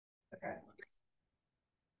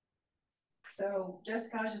So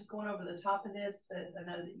Jessica, I was just going over the top of this, but I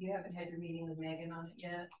know that you haven't had your meeting with Megan on it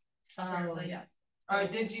yet. Yeah.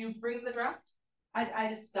 Did you bring the draft? I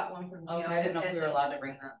just got one from Gio. Okay, I didn't know if we were allowed to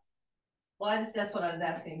bring that. Well, that's what I was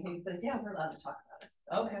asking. He said, yeah, we're allowed to talk about it.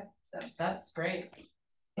 So, okay. So that's great.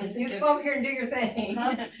 You come over here and do your thing.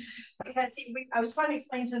 Huh? Because see, I was trying to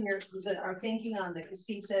explain to him our thinking on the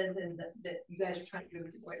casitas and that you guys are trying to do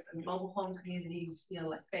with mobile home communities,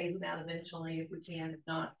 like phase them out eventually if we can, if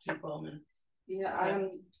not, keep them. And yeah,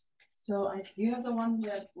 so you have the one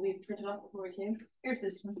that we printed off before we came? Here's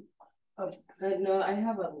this one. Oh, no, I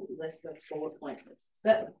have a list of bullet points.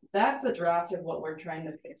 That's a draft of what we're trying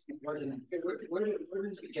to fix the ordinance. Where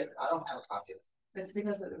did we get it? I don't have a copy of it. It's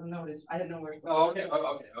because of the notice. I didn't know where. Oh, okay.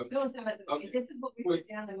 Okay. No, okay. This is what we put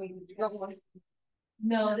down and we.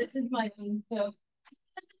 No, this is my own. So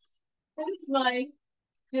this is my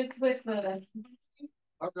just with the.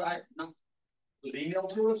 Okay. No. Was it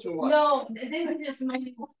emailed to us or what? No, this is just my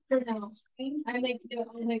now. I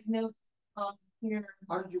make notes here.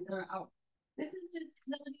 How did you print it out? This is just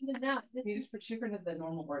not even that. This you is just printed the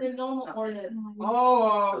normal ordinance. the normal ordinance.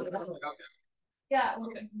 Oh, okay. Yeah,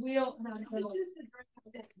 we don't have to.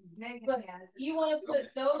 But you want to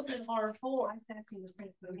put those in R4.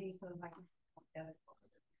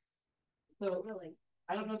 So really,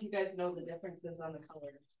 I don't know if you guys know the differences on the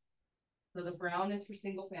colors. So the brown is for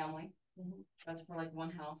single family. That's for like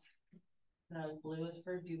one house. The blue is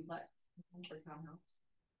for duplex or townhouse.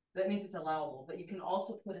 That means it's allowable, but you can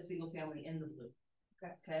also put a single family in the blue.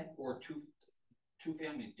 Okay. Or two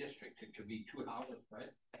family district. It could be two houses,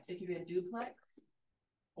 right? It could be a duplex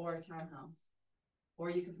or a townhouse, or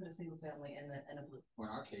you can put a single family in a blue. Or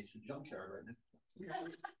in our case, a junkyard right now.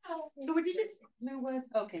 So would you just move with?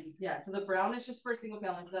 Okay. Yeah. So the brown is just for a single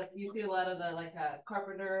family. So that's you see a lot of the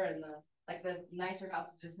carpenter and the nicer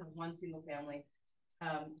houses just have one single family.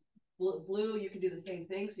 Blue, you can do the same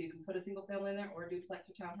thing. So you can put a single family in there or a duplex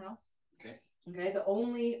or townhouse. Okay. Okay. The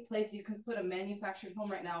only place you can put a manufactured home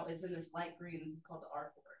right now is in this light green. This is called the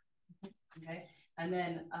R4. Okay. And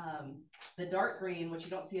then the dark green, which you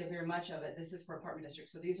don't see very much of it, this is for apartment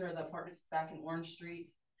districts. So these are the apartments back in Orange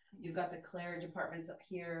Street. You've got the Claridge apartments up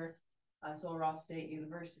here, Sul Ross State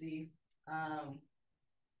University,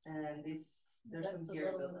 and there's some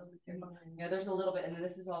here. Yeah, there's a little bit, and then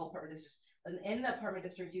this is all apartment districts. And in the apartment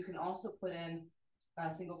district, you can also put in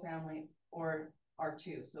a single family or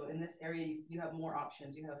R2. So in this area, you have more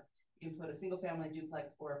options. You can put a single family,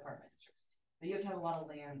 duplex, or apartment districts. But you have to have a lot of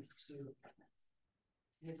land to do apartments.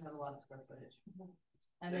 You have to have a lot of square footage.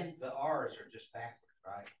 And then the R's are just backwards,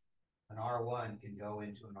 right? An R1 can go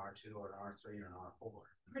into an R2 or an R3 or an R4.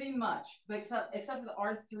 Pretty much, but except for the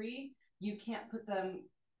R3, you can't put them.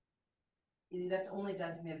 That's only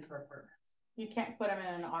designated for apartments. You can't put them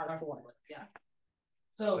in an R4. Yeah.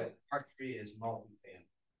 So but R3 is multi-family.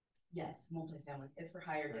 Yes, multi-family. It's for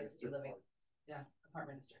higher density living. Yeah,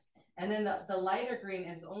 apartment district. And then the lighter green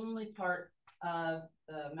is the only part of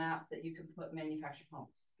the map that you can put manufactured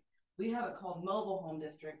homes. We have it called mobile home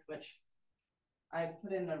district, which I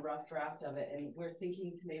put in a rough draft of it, and we're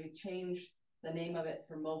thinking to maybe change the name of it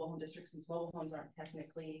for mobile home district, since mobile homes aren't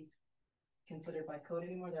technically considered by code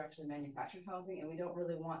anymore. They're actually manufactured housing, and we don't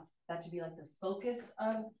really want that to be like the focus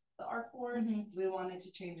of the R4. We wanted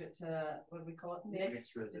to change it to, what do we call it?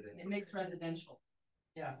 Mixed residential.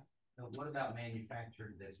 Yeah. Now, what about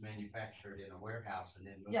manufactured that's manufactured in a warehouse and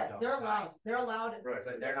then moved yeah, they're allowed. They're allowed. Right,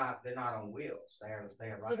 but they're not on wheels. They're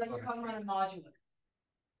right. So then you're talking about a modular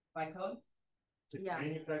by code. It's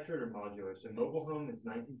manufactured or modular. So mobile home is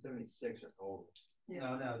 1976 or older.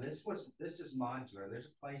 Yeah. No, this is modular. There's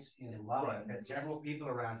a place in Lubbock that several people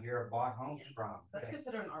around here have bought homes from. That's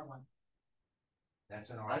considered an R1. That's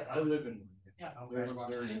an R1. I live in one. Yeah. There's a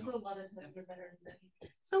lot of times are better than.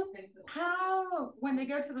 So how, when they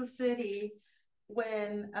go to the city,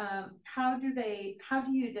 how do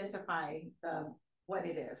you identify what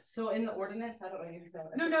it is? So in the ordinance, I don't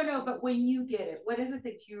know if No, but when you get it, what is it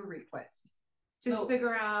that you request to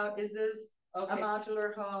figure out, is this a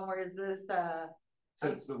modular home or is this so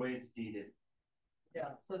it's the way it's deeded.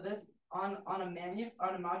 Yeah. So this on a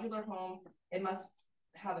modular home, it must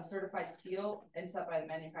have a certified seal and set by the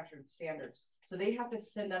manufacturer standards. So they have to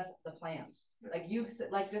send us the plans. Like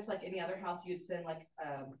just like any other house, you'd send like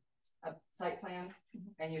a site plan,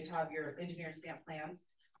 and you'd have your engineer stamp plans.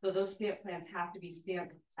 So those stamp plans have to be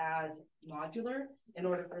stamped as modular in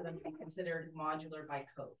order for them to be considered modular by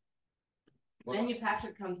code.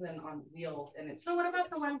 Manufactured comes in on wheels, and it's. So what about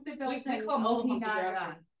the ones that built? We call mobile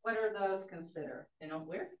homes. What are those considered?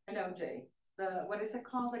 Where? I know, Jay. What is it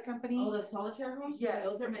called? The company? Oh, the solitaire homes. Yeah,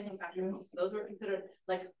 those are manufactured homes. Those are considered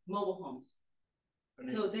like mobile homes. I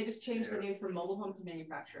mean, So they just changed the yeah. name from mobile home to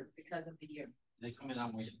manufactured because of the year. They come in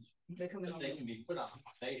on wheels, They come in. but they can be put on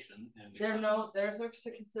a foundation and. There's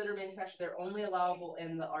to consider manufactured, they're only allowable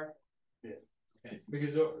in the R.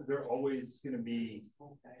 Because they're always gonna be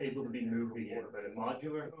able to be moved again, but a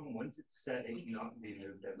modular home, once it's set, it cannot be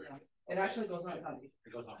moved ever. again. It actually goes on a foundation.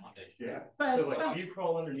 It goes on foundation. Yeah, But so like, some- if you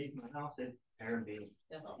crawl underneath my house, it's iron beam.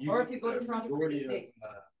 Or if you go to the Toronto majority of, States.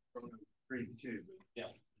 From Creek too. Yeah.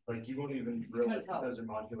 Like, you won't even realize tell. that those are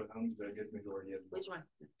modular homes, but a good majority of them. Which one?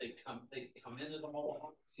 They come in as a mobile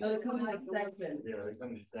home. No, they come in like sections. Yeah, they come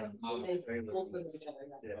in seven. They both live together.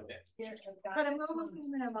 Yeah. But a mobile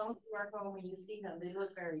home and a modular home, when you see them, they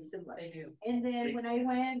look very similar. They do. And then when I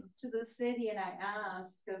went to the city and I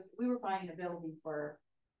asked, because we were buying a building for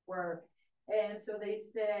work, and so they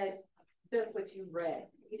said, that's what you read,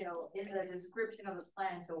 you know, in the description of the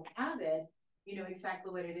plan, so have it, you know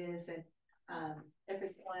exactly what it is, and if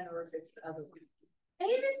it's one or if it's the other one. Hey,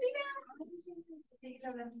 Missy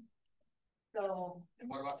now. So. And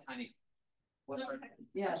what about tiny?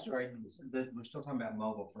 Yeah. Sorry, we're still talking about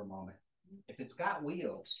mobile for a moment. If it's got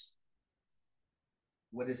wheels,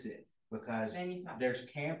 what is it? Because Manufactured. there's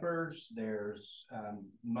campers, there's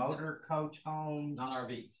motor coach homes.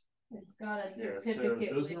 Non-RVs. It's got a Yeah, so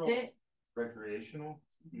certificate those with are all- it. Recreational.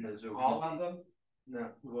 and those are All gonna of be- them?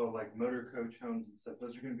 No, well, like motor coach homes and stuff,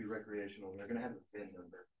 those are gonna be recreational, they're gonna have a VIN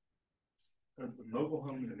number. The mobile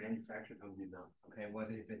home and the manufactured home do not. Okay,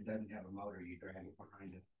 what if it doesn't have a motor, you drag it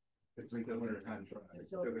behind it? It's still gonna have, it's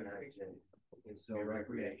still gonna have a J. It's still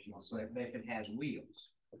recreational, so if it has wheels.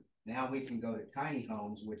 Now we can go to tiny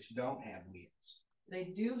homes which don't have wheels. They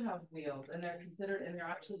do have wheels and they're considered, and they're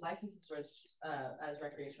actually licensed as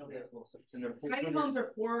recreational vehicles. And they're Tiny 400 homes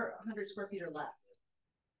are 400 square feet or less.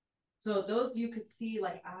 So those you could see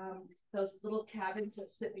like, those little cabins that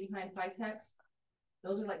sit behind Fitex,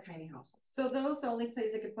 those are like tiny houses. So those, the only place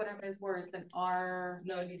I could put them is where it's an R.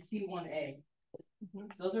 No, it'd be C1A.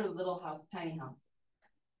 Those are little house, tiny houses.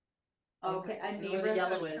 Okay, a And where the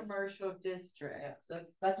yellow is. commercial district. Yeah, so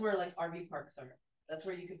that's where like RV parks are. That's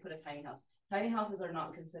where you could put a tiny house. Tiny houses are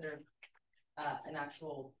not considered an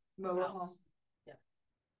actual Mobile house. home. Yeah.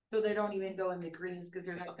 So they don't even go in the greens because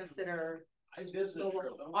they're not considered I visited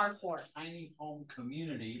R4. tiny home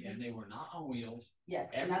community and they were not on wheels. Yes,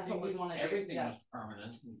 and that's what we want to do. Everything Yeah. was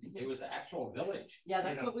permanent. It was an actual village. Yeah,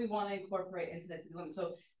 that's you know. what we want to incorporate into the city limits.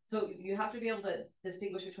 So you have to be able to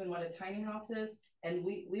distinguish between what a tiny house is. And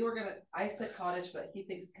we were I said cottage, but he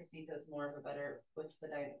thinks casita is more of a better with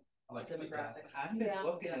the I like demographic. I've been Yeah.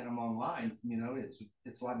 looking at them online, you know,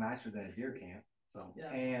 it's a lot nicer than a deer camp. So,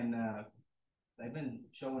 Yeah. And they've been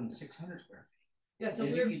showing 600 square Yeah, feet. so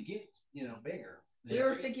And you we're, could get, you know, bigger. we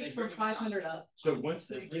were thinking from 500 up. So once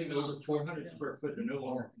they bring over 400 square foot, they're no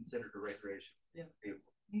longer considered a recreation. Yeah. vehicle.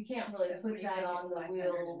 You can't really put that on the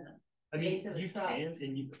wheel. I Base mean, of the you truck. can,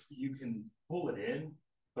 and you can pull it in,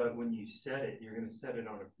 but when you set it, you're gonna set it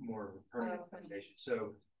on a more of a permanent Oh, okay. foundation.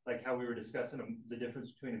 So like how we were discussing the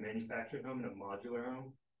difference between a manufactured home and a modular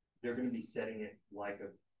home, they're gonna be setting it like a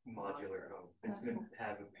modular home. It's gonna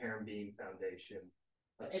have a parent beam foundation.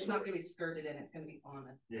 It's not gonna be skirted in, it's gonna be on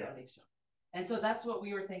a Yeah. foundation. And so that's what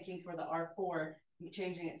we were thinking for the R4,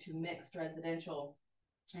 changing it to mixed residential.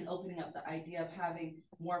 And opening up the idea of having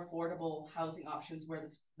more affordable housing options where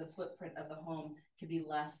the footprint of the home could be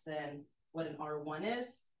less than what an R1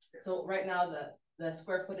 is. So right now, the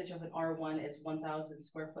square footage of an R1 is 1,000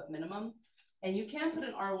 square foot minimum. And you can put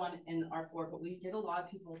an R1 in R4, but we get a lot of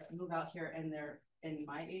people that move out here and they're in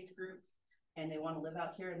my age group. And they want to live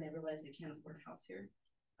out here and they realize they can't afford a house here.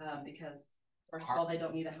 Because first of all, they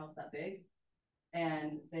don't need a house that big.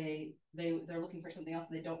 And they're looking for something else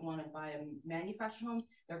and they don't want to buy a manufactured home.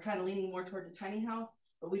 They're kind of leaning more towards a tiny house,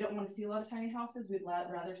 but we don't want to see a lot of tiny houses. We'd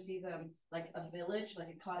rather see them like a village, like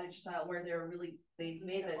a cottage style where they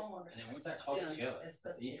made this. And then once that close together,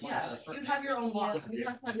 each one Yeah, has a certain. you have your own lot. You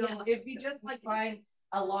have to have your Yeah. own- It'd be just like buying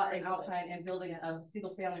a lot in Alpine and building a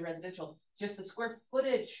single family residential. Just the square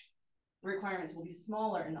footage requirements will be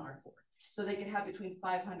smaller in the R4. So they could have between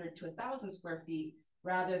 500 to 1,000 square feet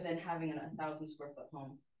rather than having a 1,000 square foot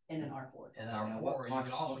home in an R4. And Now, then what R4, you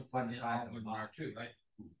can also wants- put in wants- R1 and R2, right?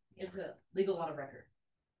 It's a legal lot of record.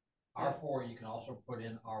 R4, you can also put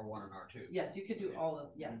in R1 and R2. Yes, you could do all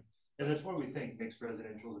of, yeah. And that's why we think mixed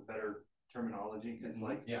residential is a better terminology, because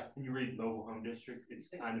like, Yeah. when you read mobile home district, it's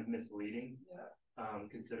kind of misleading. Yeah.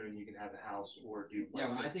 Considering you can have a house or do. Yeah,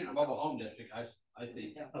 when I think mobile home district, I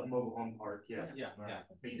think, A mobile home park, yeah. yeah.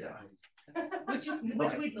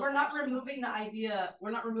 Exactly. We're not removing the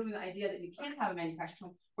idea that you can't have a manufactured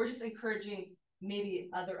home. We're just encouraging maybe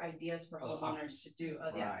other ideas for Other homeowners options. to do,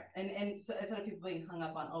 yeah. Right. And so instead of people being hung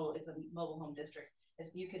up on, oh, it's a mobile home district, is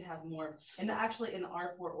you could have more, and actually in the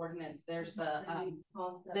R4 ordinance, there's the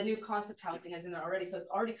new concept housing is in there already, so it's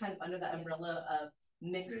already kind of under the umbrella of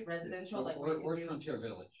mixed Mixed. residential, like where you Where's can do Frontier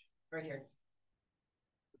Village? right here.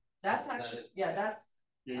 That's That actually, is- yeah, that's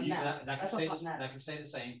Yeah, a you, mess. That can That's a stay, hot mess. that can stay the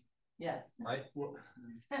same, Yes. right? well,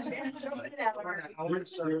 I want to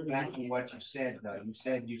circle back on what you said, though. You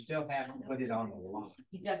said you still haven't put it on the law.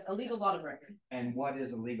 Yes, a legal lot of record. And what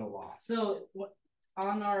is a legal law? So what,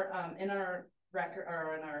 on our, in our record,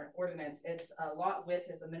 or in our ordinance, it's a lot width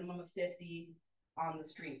is a minimum of 50 on the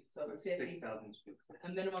street, so 50, 6,000 square foot. a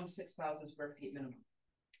minimum 6,000 square feet minimum.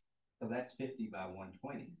 So that's 50 by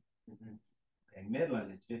 120. Mhm. In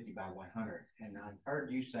Midland, it's 50 by 100. And I heard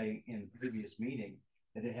you say in previous meeting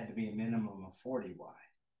that it had to be a minimum of 40 wide.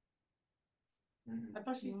 Mhm. I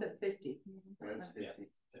thought she said 50. That's Yeah.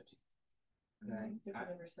 50. Okay. I think I've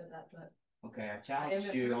never said that, but Okay, I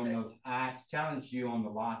challenged you on the, I challenged you on the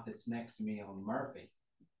lot that's next to me on Murphy.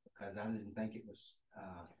 Because I didn't think it was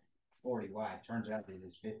 40 wide. Turns out it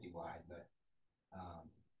is 50 wide, but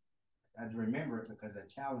I'd remember it because I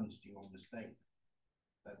challenged you on the statement.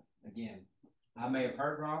 But again, I may have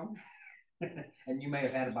heard wrong, and you may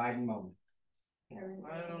have had a Biden moment. I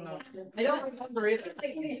don't know. I don't remember either.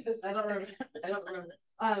 I don't remember. I don't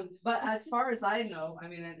remember. But as far as I know, I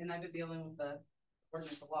mean, and I've been dealing with the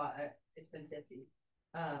ordinance a lot. It's been 50,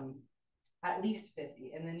 at least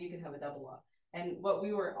 50, and then you can have a double lot. And what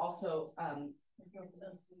we were also,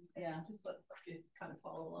 yeah, Just let you kind of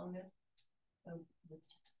follow along there.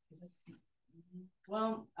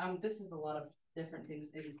 well, this is a lot of different things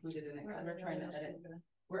included in it. 'Cause we're trying to edit.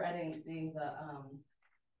 We're editing the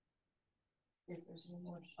If there's any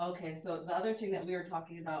more. Okay, so the other thing that we were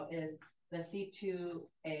talking about is the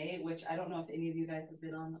C2A, which I don't know if any of you guys have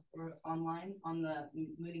been on or online on the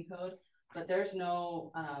Moody code, but there's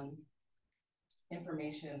no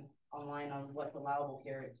information online on what's allowable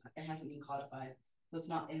here. It hasn't been codified, so it's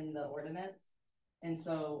not in the ordinance. And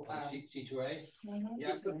so C2A?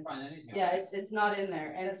 Yeah, I couldn't find anything. yeah, it's not in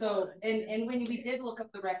there. And so and when we did look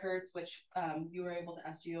up the records, which you were able to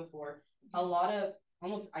ask Geo for, a lot of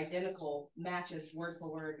almost identical matches word for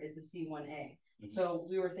word is the C1A. So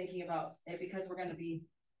we were thinking about it because we're going to be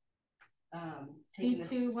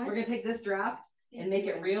we're going to take this draft and make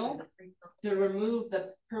it real to remove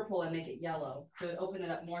the purple and make it yellow to open it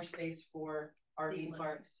up more space for RV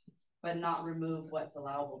parks, but not remove what's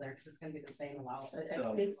allowable there because it's going to be the same allowable.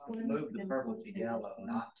 So move the purple to yellow,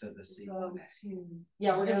 not to the C1A.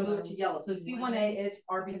 Yeah, we're gonna move it to yellow. So C1A is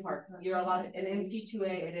RV park. You're allowed, and in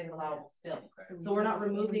C2A it is allowable still. So we're not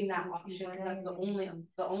removing that option because that's the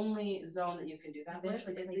only zone that you can do that with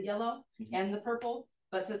is the yellow and the purple.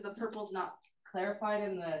 But since the purple's not clarified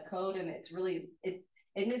in the code and it's really, it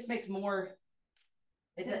just makes more,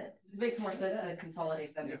 it makes more sense to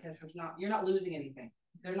consolidate them because you're not losing anything.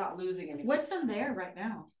 They're not losing anything. What's in there right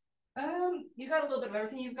now? You got a little bit of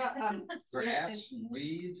everything. You've got Grass,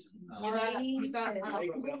 weeds. you've got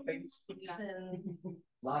Illegal dumping, yeah.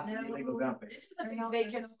 lots of illegal dumping. This is a big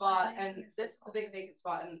vacant spot, and this is a big vacant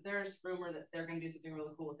spot, and there's rumor that they're gonna do something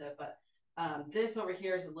really cool with it, but this over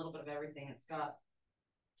here is a little bit of everything. It's got,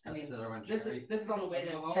 I mean, this is on the way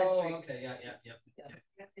to 10th Street. Okay, yeah.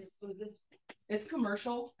 It's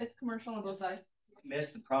commercial. It's commercial on both sides.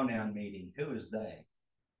 Missed the pronoun meeting. Who is they?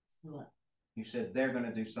 What? You said they're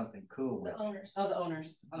gonna do something cool with The it. owners. Oh, the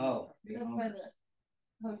owners. Oh, the That's by owners.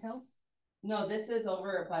 the hotels? No, this is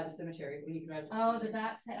over by the cemetery when you drive. Oh, the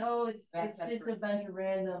backside, oh, it's Backside just a first. bunch of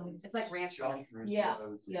random. It's like ranch. Josh Yeah,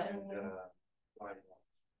 Road yeah. and, White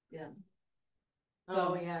House.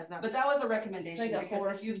 Oh, yeah. But that was a recommendation Like a because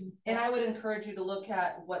horse if you, and and stuff. I would encourage you to look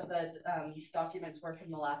at what the documents were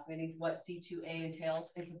from the last meeting, what C2A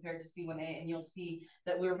entails and compared to C1A, and you'll see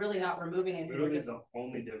that we're really not removing anything. We're Really, just the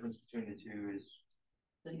only difference between the two is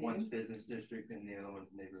the one's name. business district and the other one's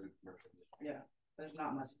neighborhood commercial district. Yeah, there's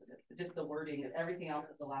not much of it, just the wording, everything else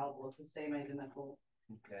is allowable, it's the same identical.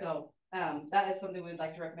 Okay. So, that is something we'd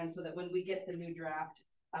like to recommend, so that when we get the new draft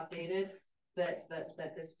updated, that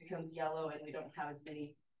this becomes yellow and we don't have as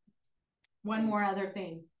many. One more other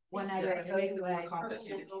thing. One Yeah, other. it makes it more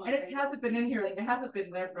complicated. And it hasn't been in here, like, it hasn't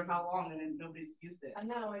been there for how long, and then nobody's used it. I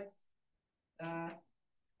know, it's, Like,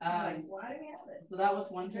 why do we have it? so that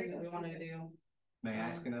was one thing that we wanted to do. May I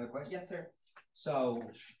ask another question? Yes, sir. So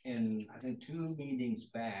in, I think 2 meetings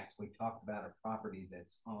back, we talked about a property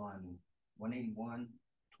that's on 181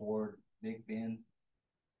 toward Big Bend.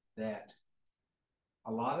 That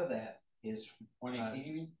a lot of that is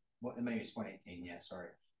 118? Well, maybe it's 118, yeah, sorry.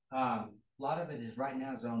 A lot of it is right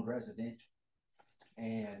now zoned residential.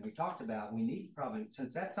 And we talked about, we need probably,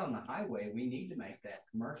 since that's on the highway, we need to make that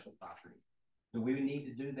commercial property. Do we need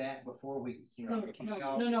to do that before we?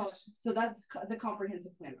 No. So that's the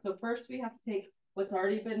comprehensive plan. So first we have to take what's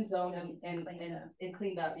already been zoned and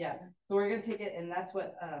cleaned up, yeah. So we're gonna take it, and that's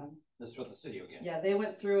what, This is what the city again. yeah, they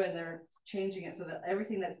went through and they're changing it so that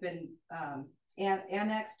everything that's been,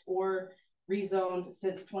 annexed or rezoned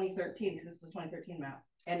since 2013, because this is 2013 map,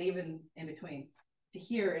 and even in between, to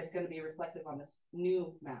here is gonna be reflective on this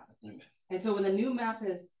new map. And so when the new map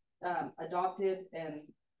is, adopted and,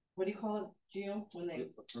 what do you call it, Gio, when they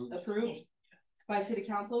approved by city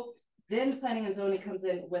council, then planning and zoning comes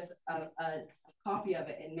in with a copy of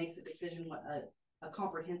it and makes a decision what a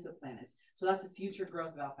comprehensive plan is. So that's the future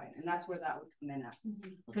growth of Alpine, and that's where that would come in at.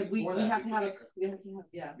 Because we have to have a,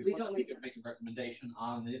 yeah, we don't. We can make a recommendation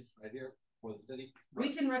on this right here for the city. We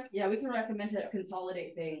can recommend to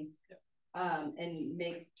consolidate things, and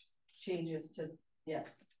make changes to, yes.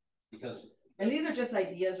 Because. And these are just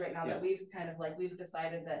ideas right now Yeah. that we've kind of like, we've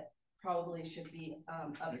decided that probably should be,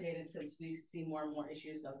 updated since we see more and more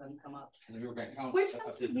issues of them come up. And we were gonna count. Which one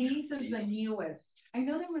of these is the newest? I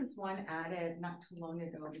know there was one added not too long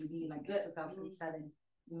ago, maybe like The- 2007,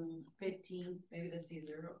 15. Maybe the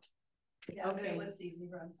C0. Yeah, but Okay. it was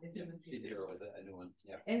C0. Zero with a new one,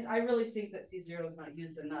 yeah. And I really think that C0 is not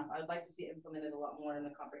used enough. I'd like to see it implemented a lot more in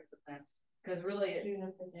the comprehensive plan. Because really,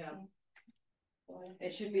 yeah,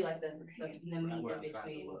 it should be like the mean in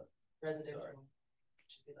between residential. It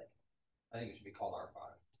should be like. I think it should be called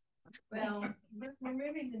R5. Well, we're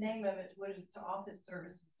moving the name of it, what is it, to Office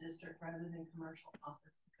Services District rather than Commercial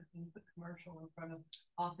Office. Because when you put commercial in front of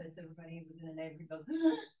office, everybody within a neighborhood goes,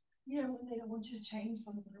 you know, when they don't want you to change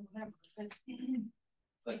something or whatever.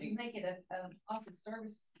 But if you make it a Office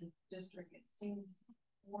Services District, it seems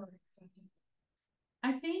more acceptable.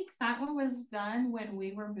 I think that one was done when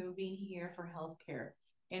we were moving here for healthcare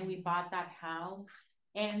and we bought that house.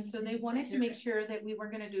 And so they wanted to make sure that we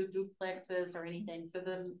weren't gonna do duplexes or anything. So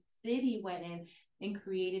the city went in and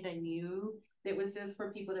created a new, that was just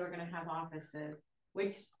for people that were gonna have offices,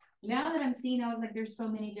 which now that I'm seeing, I was like, there's so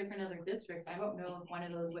many different other districts. I don't know if one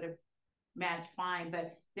of those would have matched fine,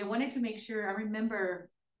 but they wanted to make sure, I remember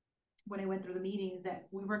when I went through the meetings that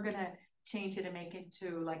we were gonna change it and make it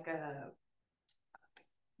to like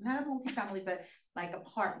not a multifamily, but like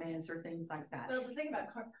apartments or things like that. Well, the thing about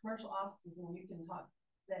commercial offices, and you can talk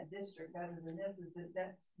that district better than this, is that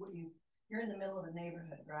that's what you're in the middle of a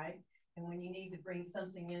neighborhood, right? And when you need to bring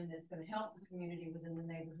something in that's gonna help the community within the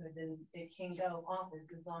neighborhood, then it can go office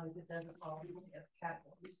as long as it doesn't fall into the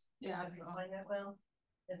categories. Yeah. Does it explain that well?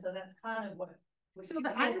 And so that's kind of what. So the,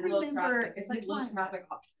 It's I like low remember, traffic. It's like low traffic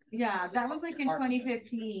option. yeah, that was like in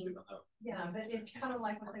 2015. Yeah, but it's kind of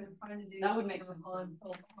like what they were trying to do. That would make sense. On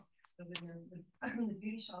the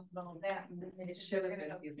beauty shop and all that, and then It they should have they're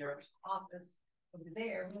gonna been go C0. office over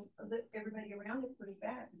there, well, everybody around it pushed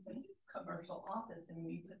back, because it's commercial office, and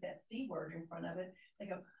when you put that C word in front of it, they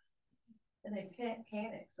go, and they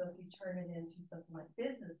panic, so if you turn it into something like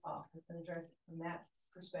business office and address it from that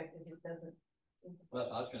perspective, it doesn't.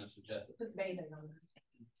 Well, I was gonna suggest that Puts Band-Aid on it.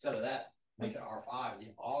 instead of that, make it R5, the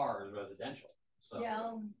R is residential. So.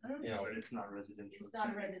 Yeah, I don't Yeah, know. but it's not residential. It's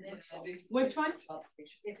not residential. Which one?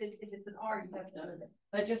 If it's an R, you have to know that.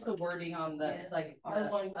 But just the wording on that's Yeah. like,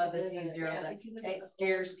 R1 of the yeah, C0, yeah, that if you look at it the-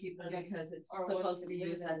 scares people because it's R1 supposed to be would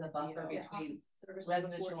used as a buffer yeah. between Service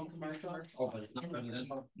residential report and commercial. Oh, but it's not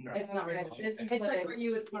residential? No. It's not Okay, residential. this is It's what like I- where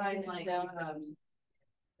you would find like, Yeah.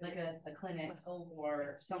 like a clinic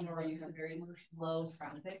or somewhere where you have very low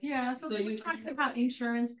traffic. Yeah, so So we you- talks about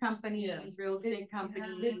insurance companies, Yeah. real estate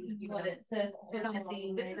companies. This is what it says. It don't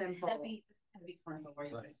seem This is simple. heavy commercial where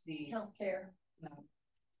you can see, Healthcare.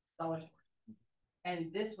 dollar store.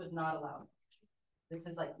 And this would not allow. This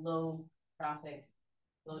is like low traffic,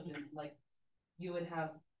 like you would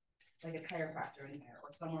have like a chiropractor in there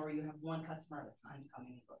or somewhere where you have one customer at a time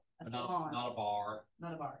coming, a salon, Not a bar.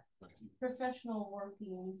 not a bar. Professional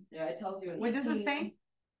working, Yeah, it tells you. What does it say?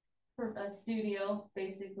 for a studio,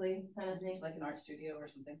 basically, kind of thing. Like an art studio or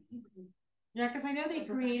something. Yeah, cause I know they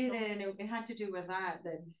created it and it had to do with that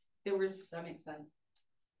there was, That makes sense.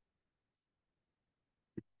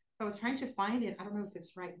 I was trying to find it. I don't know if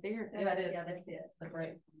it's right there. Yeah, it is. Yeah, that's it. That's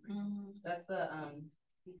right. Mm. That's the,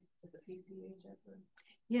 is it PCHS or?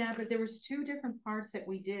 Yeah, but there was two different parts that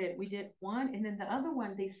we did. We did one and then the other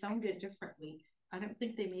one, they zoned it differently. I don't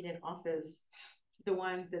think they made it office. The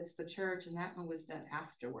one that's the church and that one was done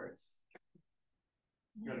afterwards.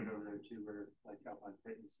 Got it over there too, where like Alpine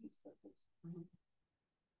Fitness and stuff is.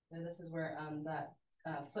 And this is where, that,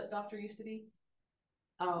 foot doctor used to be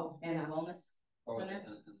Oh, and a yeah. wellness Oh, center.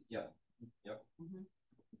 yeah. Mhm.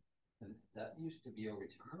 And that used to be a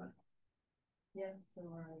retirement. Yeah. So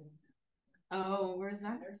Oh, where's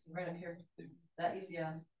that? Right up here. That is,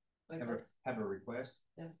 yeah. Like Have a request,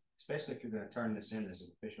 yes. especially if you're gonna turn this in as an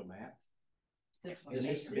official map. This one. It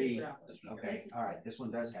needs to be, This one. okay, all right, this one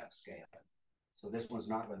does have scale. So this one's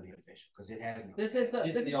not gonna be official, because it has no. This is the,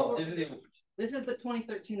 These this are is the old, what these are we're- the old. this is the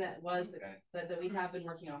 2013 that was, Okay. that we have been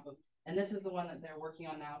working off of. And this is the one that they're working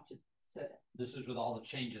on now to This is with all the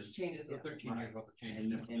changes. changes. The Yeah. 13 years of the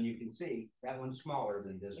changes. And you can see that one's smaller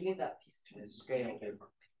than this We one. need that piece. It's scaled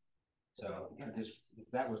different. So I just,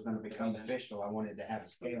 if that was gonna become official, I wanted to have a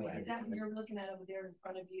scale. is that what you're looking at over there in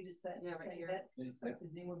front of you? Does that Yeah, right say here. that looks like the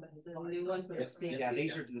new one, but it's The not. new one for the Yes, state. Yeah,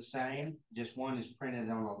 these are the same, just one is printed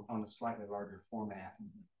on a slightly larger format,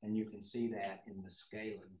 and you can see that in the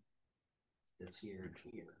scaling. That's here and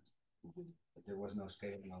here, but there was no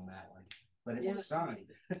scaling on that one, but it was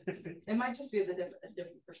signed. It might just be the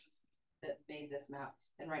different persons that made this map.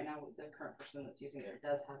 And right now, the current person that's using it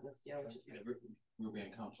does have this scale, which is. Ruby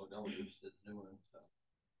and Council Governors did the new one, so.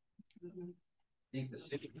 Mhm. I think the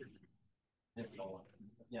city.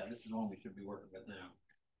 Yeah, this is the one we should be working with now.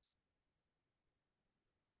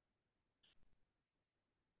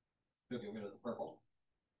 We'll get rid of the purple.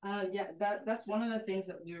 Yeah, that's one of the things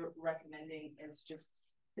that we're recommending is just,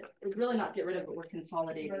 really not get rid of it, we're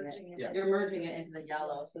consolidating it. Merging it. Yeah. You're merging it into the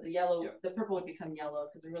yellow, so the yellow, Yep. the purple would become yellow,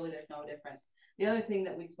 because really there's no difference. The other thing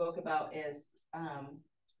that we spoke about is,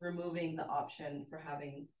 removing the option for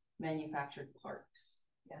having manufactured parks.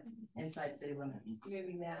 Yeah. Inside city limits.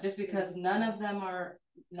 Moving that. Just because none of them are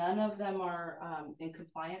in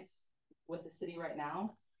compliance with the city right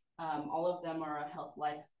now. All of them are a health,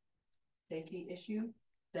 life, safety issue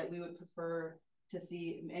that we would prefer to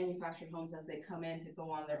see manufactured homes as they come in to go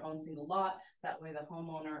on their own single lot. That way the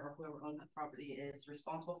homeowner or whoever owns that property is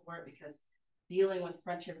responsible for it, because dealing with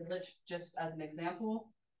Frontier Village, just as an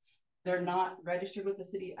example, they're not registered with the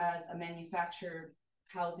city as a manufactured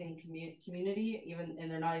housing community, and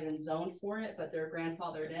they're not even zoned for it, but they're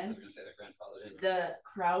grandfathered I in. was gonna say the grandfather in. The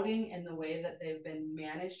crowding and the way that they've been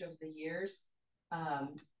managed over the years,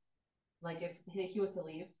 like if he was to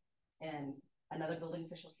leave and another building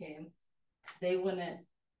official came, they wouldn't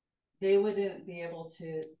be able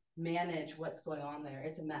to manage what's going on there.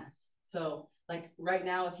 It's a mess. So like right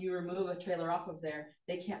now, if you remove a trailer off of there,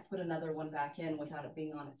 they can't put another one back in without it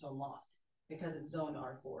being on its own lot, because it's zoned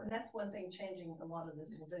R4. And that's one thing changing a lot of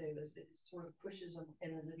this will do, is it sort of pushes them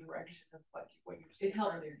in the direction of like what you're saying It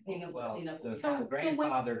helped earlier. clean up, Well, clean up. the So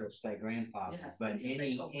grandfather will stay grandfather, Yes. but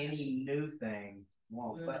any new thing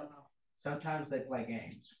won't, but sometimes they play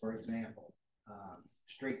games. For example,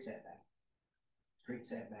 street setback. Street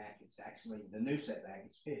setback, it's actually, the new setback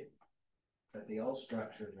is 50, but the old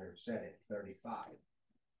structures are set at 35.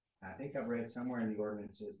 I think I've read somewhere in the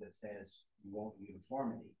ordinances that says you want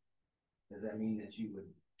uniformity. Does that mean that you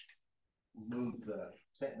would move the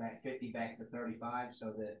setback 50 back to 35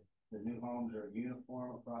 so that the new homes are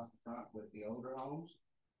uniform across the front with the older homes?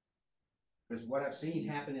 Because what I've seen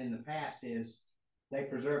happen in the past is they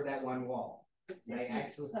preserve that one wall. They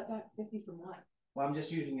actually, Setback 50 from what? well, I'm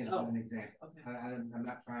just using it as Oh, an example. Okay. I'm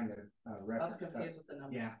not trying to I was reference. confused with the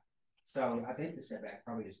number. Yeah, so I think the setback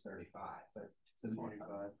probably is 35, but.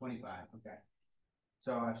 25, okay.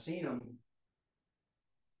 So I've seen them,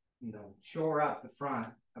 shore up the front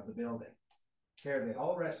of the building, tear the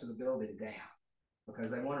whole rest of the building down, because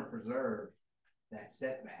they want to preserve that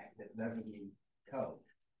setback that doesn't meet code.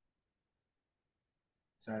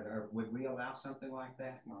 So would we allow something like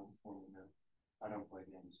that? That's not conforming, no. I don't play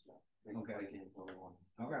games, so. They can Okay. play games all they want.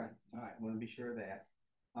 Okay, all right, want to be sure of that.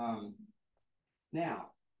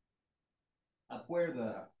 Now, up where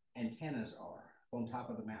the antennas are on top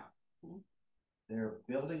of the mountain, Mhm. they're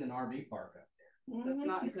building an RV park up there. That's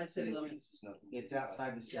not inside city limits. It's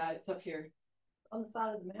outside the city. Yeah, it's up here. On the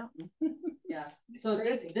side of the mountain. Yeah. So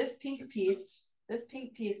this Crazy. pink piece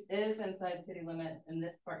is inside the city limits, and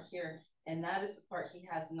this part here, and that is the part he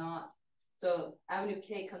has not. So Avenue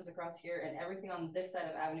K comes across here, and everything on this side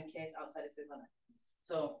of Avenue K is outside of city limits.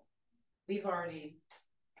 So we've already.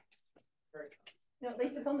 No, at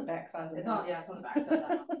least it's on the backside of the It's on, mountain. yeah, it's on the back side of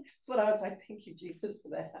that one. That's what I was like, thank you, Jeepers, for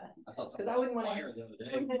that. Because I wouldn't want Fire to, the other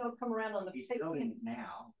day. they don't come around on the. He's building it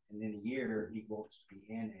now, and in a year, he wants to be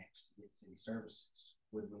annexed to get city services.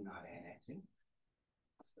 Would we not annex him?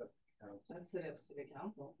 That's it, city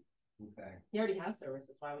council. Okay. He already has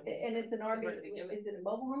services, why would? And it's an RV, Where did we give it? is it a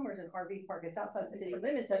mobile home or is it an RV park? It's outside the city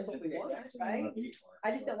limits, that's what we want, right?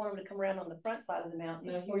 I just don't want them to come around on the front side of the mountain.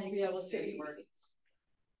 No, he before won't you be get able the to. city.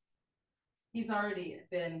 He's already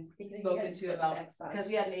been Because he spoken has to set about, backside. because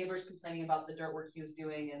we had neighbors complaining about the dirt work he was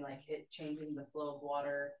doing and like it changing the flow of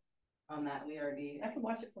water. on that, we already. I can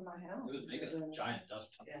watch it from my house. It was making a giant dust.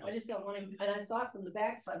 Yeah. I just don't want him, and I saw it from the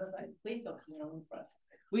backside, I was like, please don't come in on the front side.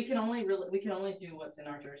 We can only do what's in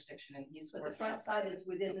our jurisdiction, and he's. But the working front on- side is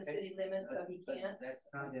within the Okay. city limits, so he But can't. that's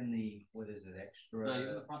not in the, what is it, No, even the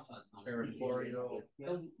extra front side. territorial?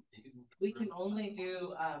 We can only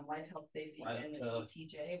do, life, health, safety, Right, and uh,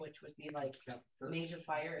 TJ, which would be like major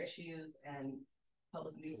fire issues and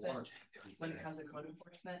public nuisance. When it comes to code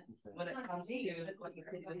enforcement, when it comes to what you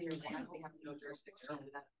could do with your land, we have no jurisdiction over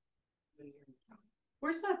that.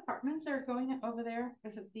 Where's the apartments that are going over there?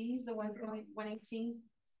 Is it these, the ones going 118?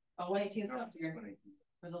 Oh, 118 stuff here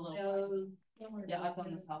for the little. Those. Yeah, that's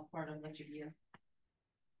on the south part of Lake Gear.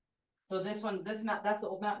 So this one, this map, that's the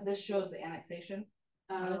old map, this shows the annexation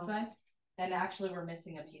on this side. And actually, we're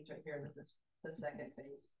missing a piece right here, this is the second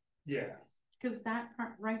phase. Yeah, Cause that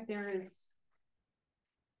part right there is,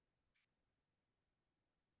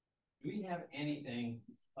 Do we have anything,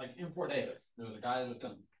 like in Fort Davis, there was a guy that was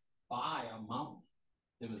gonna buy a mountain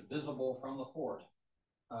that was visible from the fort,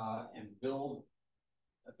 and build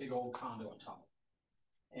a big old condo on top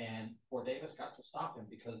of it. And Fort Davis got to stop him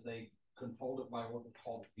because they controlled it by what was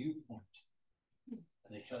called viewpoint. And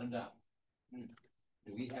they shut him down.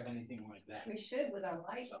 Do we have anything like that? We should with our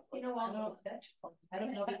light, you know, all the. I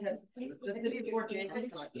don't know, because the city of Fort Davis,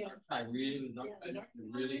 I really,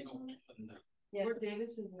 really don't know. Yeah. Fort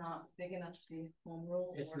Davis is not big enough to be home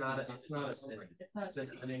rules. It's or- not a city. It's not a It's an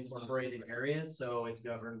city. unincorporated area, so it's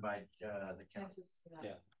governed by, the county. Texas,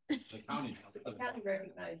 Yeah. The county. The county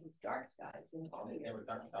recognizes dark skies in all the They were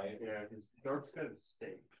dark sky. yeah, because Dark Sky is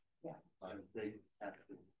state. Yeah. They have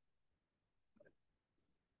to.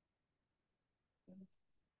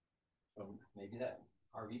 So maybe that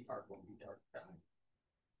RV park won't be dark sky.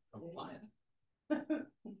 I'm flying.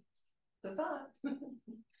 It's a thought.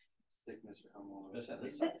 Stick Mr. Hummel. Just at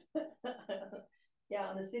this side. Yeah,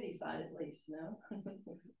 on the city side at least, no?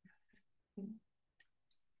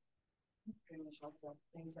 Pretty much all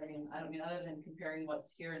the things, I don't mean, other than comparing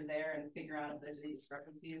what's here and there and figure out if there's any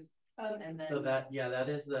discrepancies, and then. So that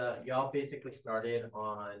is y'all basically started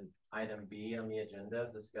on item B on the agenda,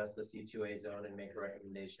 discuss the C2A zone and make a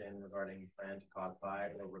recommendation regarding plan to codify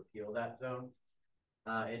or repeal that zone.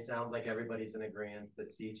 It sounds like everybody's in agreement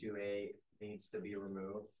that C2A needs to be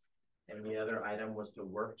removed. And the other item was to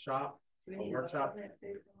workshop. Do we A need workshop?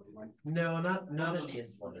 a- No, not in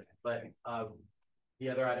this one, but, the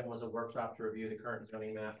other item was a workshop to review the current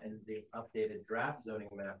zoning map and the updated draft zoning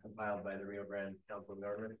map compiled by the Rio Grande Council of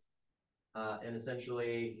Governments. And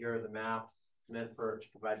essentially, here are the maps meant to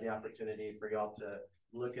provide the opportunity for y'all to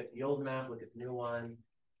look at the old map, look at the new one,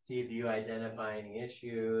 see if you identify any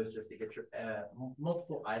issues, just to get your,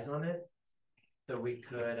 multiple eyes on it. So we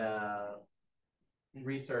could,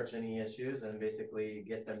 research any issues and basically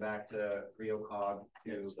get them back to Rio Cog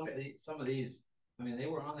to. Some of these, I mean, they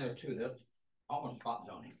were on there too, that's almost spot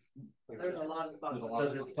zoning. There's a lot of spots. There's a lot So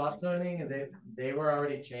there's spot zoning, and they were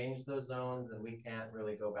already changed those zones, and we can't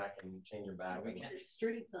really go back and change them back. We can't. The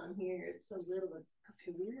streets on here, it's so little, it's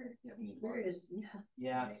weird. Where is, yeah.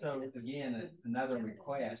 Yeah, so again, another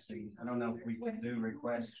request, and I don't know if we can do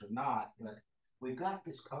requests or not, but we've got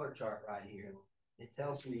this color chart right here. It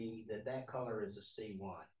tells me that that color is a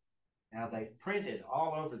C1. Now they printed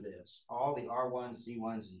all over this, all the R1s,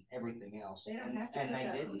 C1s and everything else. They don't And have to and put they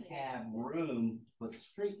that didn't on. have room to put the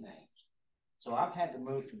street names. So I've had to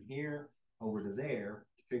move from here over to there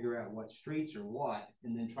to figure out what streets are what,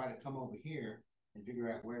 and then try to come over here and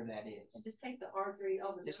figure out where that is. Just take the R3,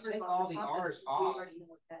 all the. Just numbers take off all the the top of it, Rs since we off. already know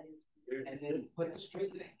what that is. And then put the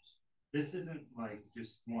street names. This isn't like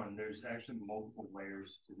just one, there's actually multiple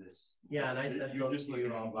layers to this. Yeah, and I sent You're those just to you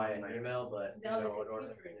looking all at via one layer. email, but you No, know, the in order.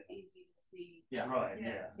 computer is easy to see. Yeah. Right, Yeah.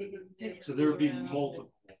 yeah. You can zip So there would be around.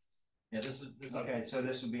 multiple. Yeah, this is. Okay, so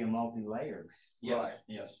this would be a multi-layered. Yes,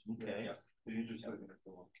 yes. Okay. Yeah. So you're just looking at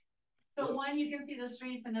the one. so one you can see the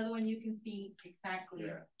streets, another one you can see exactly.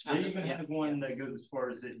 Yeah. They even have one that goes as far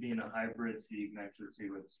as it being a hybrid, so you can actually see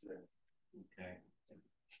what's there. Okay.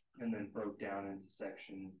 And then broke down into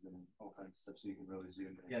sections and all kinds of stuff, so you can really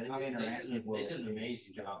zoom in. Yeah, How interactive will they it did an be?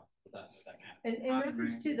 amazing job with that map. And in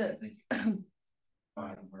reference to the,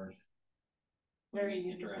 Final version. Very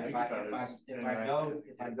user If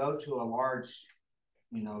I go to a large,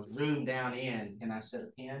 zoom down in, can I set a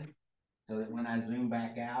pin? So that when I zoom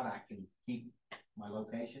back out, I can keep my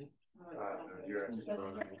location? You're asking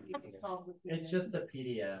for- It's just a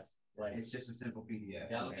PDF, like, It's just a simple PDF.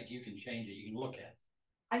 Yeah, I don't think you can change it, you can look at it.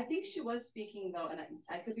 I think she was speaking though, and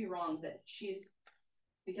I could be wrong, that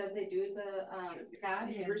because they do the,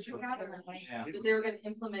 CAD, Rooster CAD, Yeah. that they were gonna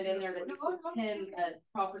implement in there that you pin a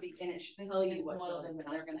property and it should tell you what buildings,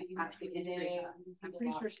 and they're gonna actually integrate that. I'm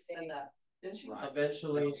pretty sure she said that, didn't she?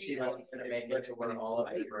 Eventually, she wants to make it to where all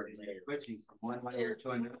of it are Switching from one layer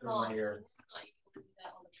to another layer.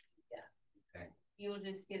 Okay. You'll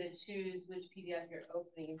just get to choose which PDF you're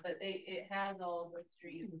opening, but it has all the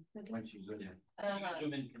streets. Once you go in.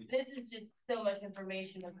 Zoom in, can you- This is just so much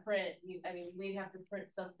information to print. I mean, we'd have to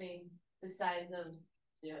print something the size of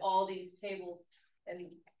all these tables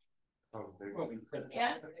and, Oh, there you Well, go. we print it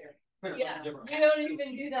Yeah. out there. Print it yeah, out different. we don't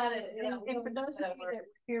even do that. And for those of you that were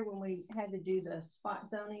here when we had to do the spot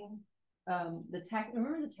zoning, remember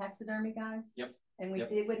the taxidermy guys? Yep. And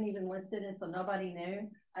Yep. it wasn't even listed, and so nobody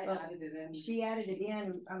knew. I Well, added it in. She added it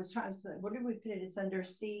in. I was trying to say, what did we put it? It's under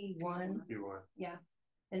C1. You are.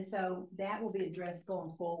 And so that will be addressed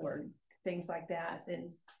going forward, things like that.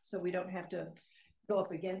 And so we don't have to go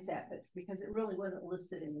up against that, but because it really wasn't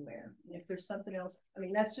listed anywhere. And if there's something else, I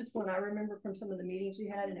mean, that's just what I remember from some of the meetings you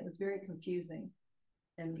had, and it was very confusing.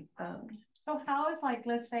 And, So how is like,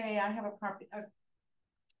 let's say I have a property,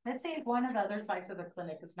 let's say if one of the other sides of the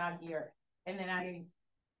clinic is not here, and then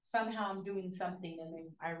somehow I'm doing something and then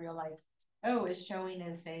I realize, oh, it's showing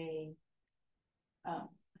as a,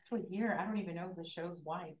 actually here, I don't even know if it shows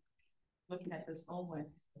white, looking at this old one.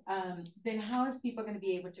 Then how is people gonna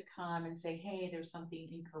be able to come and say, hey, there's something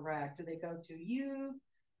incorrect? Do they go to you?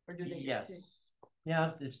 Or do they? Yes.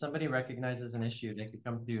 Yeah, if somebody recognizes an issue, they could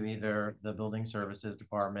come to either the building services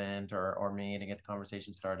department or me to get the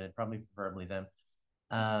conversation started, probably preferably them.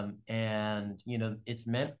 And you know, it's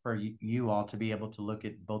meant for you all to be able to look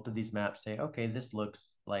at both of these maps, say, okay, this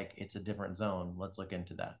looks like it's a different zone. Let's look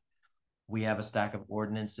into that. We have a stack of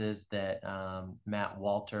ordinances that Matt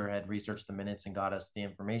Walter had researched the minutes and got us the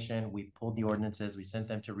information. We pulled the ordinances, we sent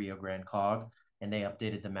them to Rio Grande COG, and they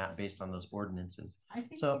updated the map based on those ordinances. I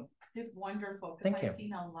think So you did wonderful, thank because you. I've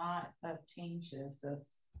seen a lot of changes just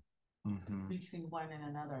between one and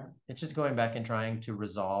another. It's just going back and trying to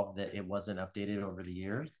resolve that it wasn't updated over the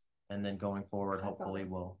years. And then going forward, hopefully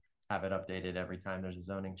we'll have it updated every time there's a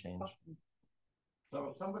zoning change. So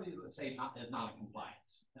if somebody, let's say, is not in compliance,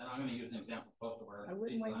 and I'm gonna use an example close to where. I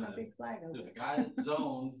wouldn't wave my big flag over There's a it. guy that's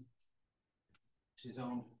zoned, she's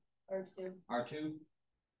zoned Or two, R2,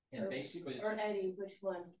 and basically. or Eddie, which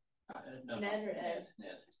one? No, Ned or Ed? Ned.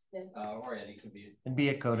 Ned. Or Eddie could be. It'd be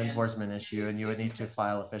a code And- enforcement issue and you would need to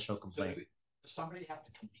file official So complaint. does somebody have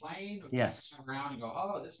to complain? Or Yes. come around and go,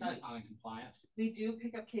 oh, this guy's not in compliance. We do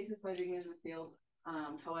pick up cases by being in the field.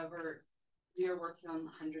 However, we are working on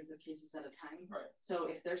hundreds of cases at a time. Right. So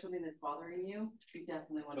if there's something that's bothering you, you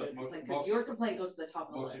definitely want So to it's complain, most- 'cause your complaint goes to the top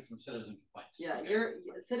of the Mostly list. from citizen complaints. Yeah, Okay.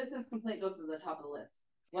 your citizen's complaint goes to the top of the list.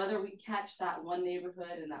 Whether we catch that one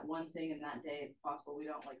neighborhood and that one thing in that day, it's possible we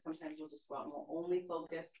don't. Like sometimes we'll just go out and we'll only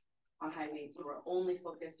focus on high weeds, or we'll only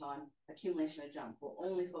focus on accumulation of junk. We'll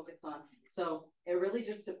only focus on, so it really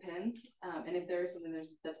just depends. And if there is something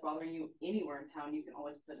that's bothering you anywhere in town, you can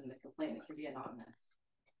always put in the complaint. It can be anonymous.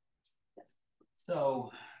 So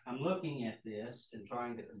I'm looking at this and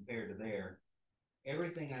trying to compare to there.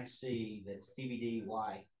 Everything I see that's TBD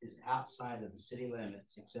white is outside of the city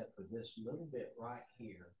limits, except for this little bit right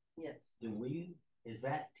here. Yes. Is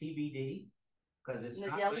that TBD? Cause it's The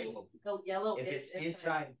not yellow, labeled. the yellow If is it's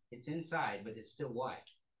inside, it's inside, but it's still white.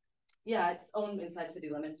 Yeah, it's owned inside city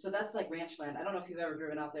limits. So that's like ranch land. I don't know if you've ever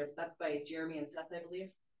driven out there, but that's by Jeremy and Seth, I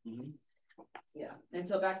believe. Mhm. Yeah, and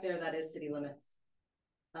so back there, that is city limits.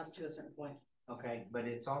 Up to a certain point. Okay, but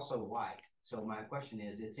it's also white. So my question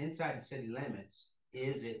is, it's inside the city limits.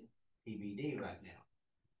 Is it TBD right now?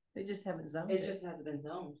 They just haven't zoned It it. just hasn't been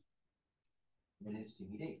zoned. Then it's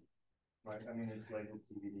TBD. Right, I mean, it's labeled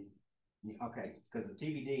TBD. Yeah, okay, because the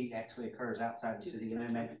TBD actually occurs outside the city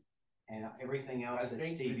limit and everything else I that's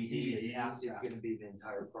think the TBD is TBD is outside. gonna be the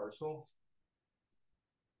entire parcel.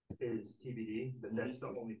 Is TBD, but that's the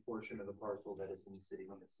only portion of the parcel that is in the city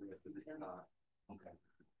limits, so if it's not. Okay.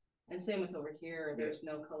 And same with over here, there's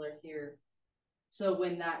no color here. So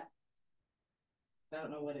when that, I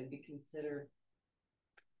don't know what it'd be considered.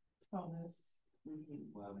 Oh, this.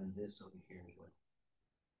 Well, then this over here is what.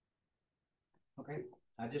 Okay,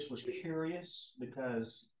 I just was curious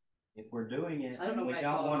because if we're doing it, I don't know we why it's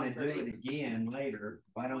don't all wanna on do for it me. again later.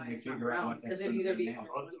 Why don't Why we it's not figure out brown, what that's 'cause it'd gonna either be be- now?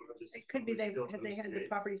 It could be they had the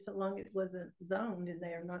property so long it wasn't zoned and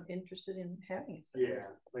they are not interested in having it. zoned. Yeah,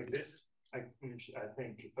 like this, I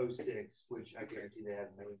think 06, which I guarantee they have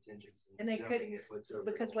no intentions. in And they zoning couldn't, it whatsoever.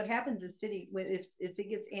 because what happens is city, if it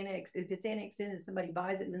gets annexed, if it's annexed in and somebody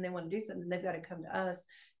buys it and then they want to do something, they've got to come to us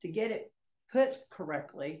to get it put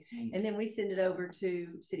correctly. And then we send it over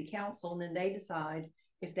to city council and then they decide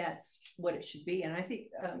if that's what it should be. And I think,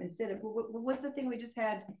 instead of, what's the thing we just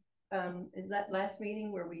had? Is that last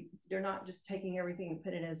meeting where they're not just taking everything and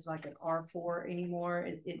put it as like an R4 anymore?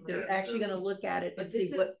 They're actually gonna look at it and But see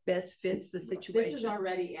this what is- best fits the This is situation.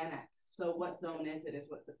 already annexed, so what zone is it, is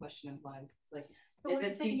what the question implies. It's like, So what is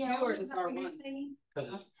you're it saying, C2 or yeah, is it what you're R1? saying? Cause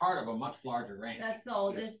it's part of a much larger range. That's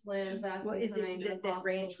all this land back. Well, is behind it the that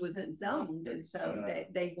ranch hospital. wasn't zoned, and so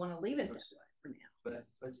they wanna leave it that way for now?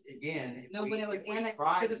 But again. if No, we- when it was if we annexed,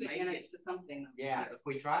 try it should to have been make annexed to something. Yeah, if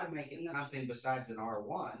we try to make it No. something besides an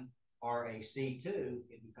R1 or a C2,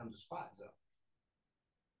 it becomes a spot zone.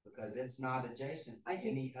 Because it's not adjacent to I think-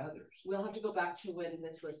 any others. We'll have to go back to when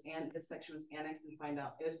this section was annexed and find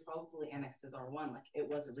out, it was probably annexed as R1, like it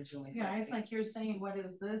was originally. Yeah, it's for- like you're saying, what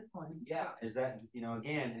is this one? Yeah, is that,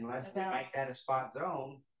 again, unless we About- make that a spot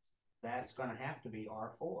zone, that's gonna have to be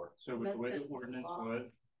R4. So with the way the That's the ordinance law.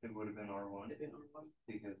 was, it would have been R1, It'd been R1.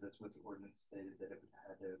 because that's what the ordinance stated, that it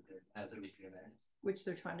had to, it has to be annexed. Which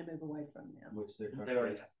they're trying to move away from now. Which they're They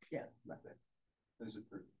already have, Yeah, right. it was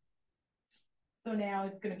approved. So now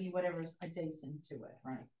it's gonna be whatever's adjacent to it,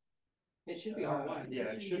 right? It should be R1. Yeah,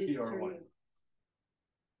 it should be R1.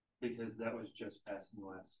 Because that was just passed in the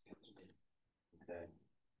last. council meeting. Okay.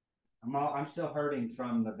 I'm still hurting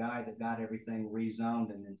from the guy that got everything rezoned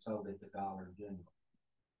and then sold it to Dollar General.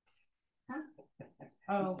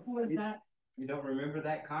 Oh, who was that? You don't remember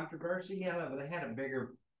that controversy? Yeah, but they had a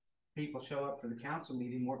bigger people show up for the council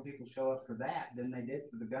meeting, more people show up for that than they did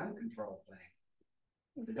for the gun control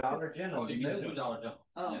thing. The Dollar General, Oh, the you mean the new new one, Dollar General?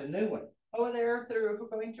 Oh, the new one. Oh, they're through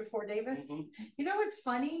going to Fort Davis? Mhm. You know what's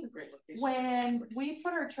funny? it's a great location. When we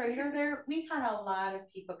put our trailer there, we had a lot of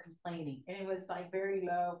people complaining, and it was like very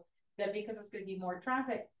low. That because it's gonna be more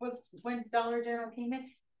traffic, was when Dollar General came in,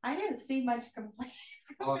 I didn't see much complaint.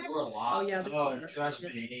 Oh, there were a lot. Oh, yeah. Oh, trust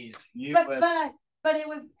me, you But, would, but it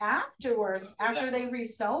was afterwards, after they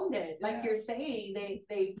rezoned it, like you're saying,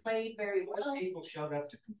 they played very more well, people showed up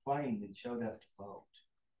to complain than showed up to vote.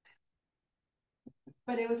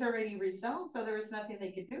 but it was already rezoned, so there was nothing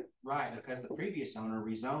they could do. Right, because the previous owner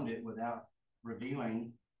rezoned it without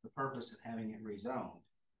revealing the purpose of having it rezoned.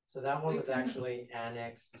 So that one was actually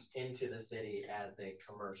annexed into the city as a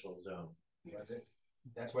commercial zone. Was it?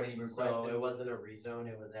 That's what he So requested. it wasn't a rezone,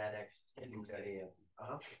 it was annexed into the city as,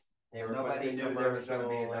 They Nobody requested knew there was gonna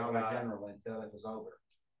be a commercial, Dollar like, General until it was over.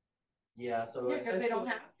 Yeah, so Yeah, cause they don't essentially,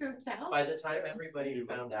 have to sell. by the time everybody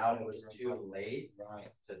found out, it was too late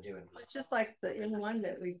Right. to do it. It's just like the N1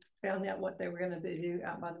 that we found out what they were gonna do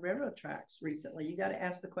out by the railroad tracks recently. You gotta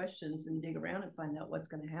ask the questions and dig around and find out what's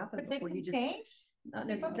gonna happen But they before you can just. change. Not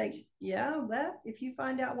necessarily, yeah, but if you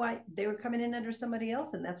find out why they were coming in under somebody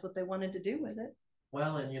else and that's what they wanted to do with it.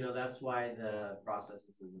 Well, and that's why the processes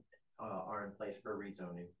are in place for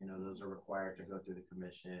rezoning. Those are required to go through the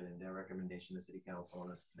commission and their recommendation to city council.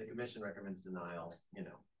 And if the commission recommends denial,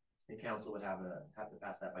 the council would have to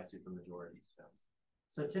pass that by supermajority.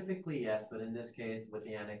 So typically, yes, but in this case, with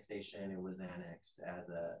the annexation, it was annexed as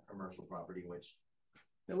a commercial property, which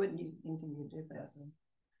There wouldn't be anything you could do about Yes. it.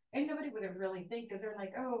 And nobody would have really think, cause they're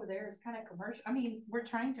like, oh, there's kind of commercial, I mean, we're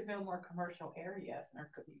trying to build more commercial areas in our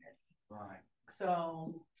community, Right.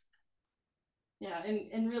 so. Yeah,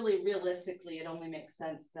 and really realistically, it only makes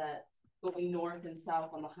sense that going north and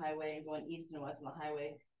south on the highway and going east and west on the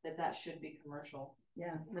highway, that should be commercial.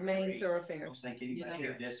 Yeah, the main I thoroughfare. don't think anybody Yeah.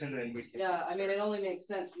 here disagree. And then we can- Yeah, I mean, it only makes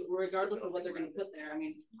sense regardless of what they're gonna put there. I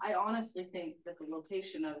mean, I honestly think that the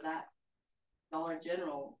location of that Dollar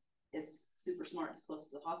General is super smart. It's close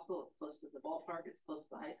to the hospital, it's close to the ballpark, it's close to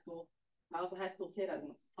the high school. If I was a high school kid, I'd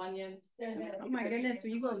want some Funyuns. Oh my goodness,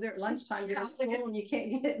 when you go over there at lunchtime, you're at school and you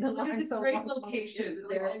can't get in the Look at line. this so great long. location.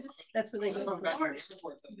 There, I just- that's where they go. From Veterans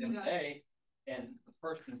Airport the other day, and the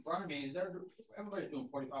person in front of me, everybody's doing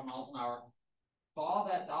 45 miles an hour. Saw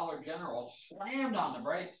that Dollar General, slammed on the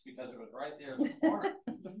brakes because it was right there in the corner.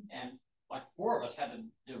 And like 4 of us had to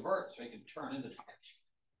divert so he could turn into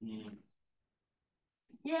tires.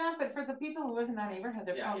 Yeah, but for the people who live in that neighborhood,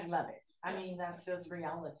 they Yeah. probably love it. I Yeah. mean, that's just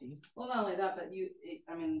reality. Well, not only that, but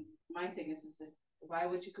I mean, my thing is why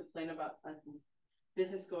would you complain about a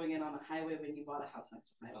business going in on a highway when you bought a house next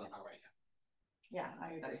to the On highway? the highway. Yeah, I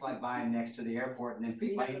agree. That's like buying next to the airport and then Yeah,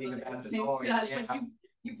 complaining but about the it's noise. not- it's Yeah. like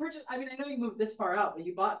you purchased, I mean, I know you moved this far out, but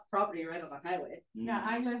you bought property right on the highway. Yeah,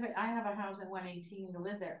 I have a house in 118 to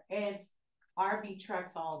live there. It's RV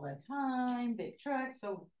trucks all the time, big trucks,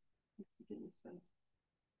 so.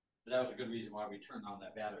 But that was a good reason why we turned on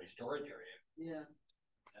that battery storage area. Yeah.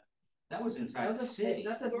 That was inside the city.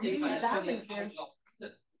 That's a Well, state. yeah, that that's- was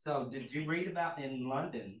So did you read about in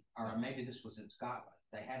London, or maybe this was in Scotland,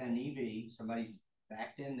 they had an EV, somebody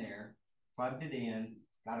backed in there, plugged it in,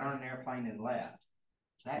 got on an airplane and left.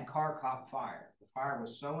 that car caught fire. The fire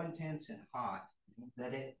was so intense and hot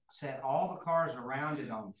that it set all the cars around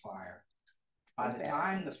it on fire. By the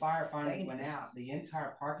time the fire finally went out, the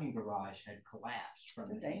entire parking garage had collapsed from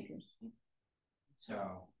the heat.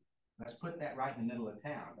 So let's put that right in the middle of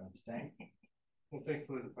town, don't you think? Well,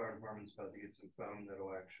 thankfully, the fire department's about to get some foam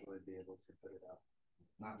that'll actually be able to put it out.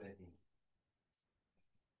 Not ready.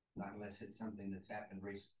 Not unless it's something that's happened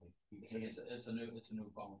recently. It's a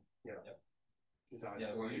new phone. Yeah. Yep. Design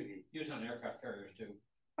Yeah, for we're you. using on aircraft carriers too.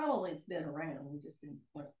 Probably it's been around, we just didn't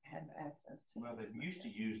have access to it. Well, they used to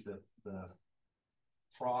use the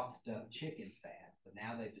frothed up chicken fat, but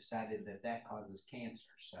now they've decided that that causes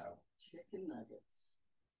cancer, so. Chicken nuggets.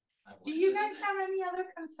 Do you guys have any other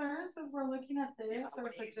concerns as we're looking at this Yeah, or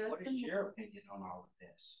what is suggestions? your opinion on all of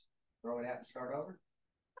this? Throw it out and start over?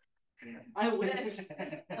 I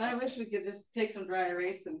wish we could just take some dry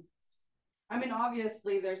erase and, I mean,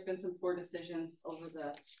 obviously, there's been some poor decisions over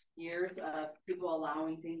the years of people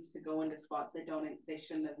allowing things to go into spots they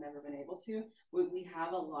shouldn't have never been able to. We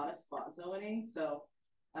have a lot of spot zoning, so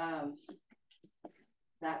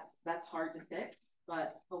that's hard to fix,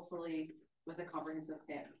 but hopefully with a comprehensive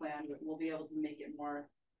plan, we'll be able to make it more.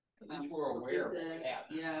 At least we're aware of what we have.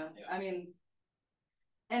 Yeah, I mean,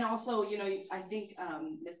 and also, you know, I think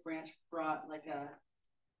Ms. Branch brought like a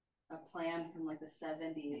plan from like the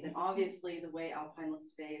 70s, and obviously the way Alpine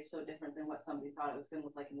looks today is so different than what somebody thought it was going to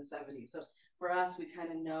look like in the 70s. So for us, we kind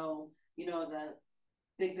of know, you know, the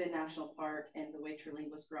Big Bend National Park and the way Tralee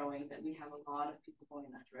was growing, that we have a lot of people going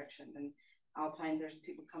in that direction. And Alpine, there's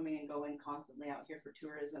people coming and going constantly out here for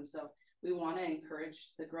tourism. So we want to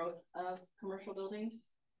encourage the growth of commercial buildings.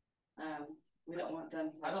 We don't want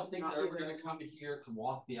them. I don't think they're ever going to come here to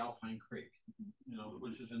walk the Alpine Creek, you know,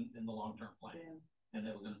 which is in the long-term plan. Yeah. And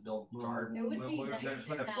they were going to build gardens. It would be we're nice gonna to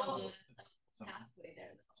put a have pool. a pathway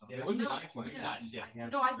there. Yeah, it would be nice. Yeah.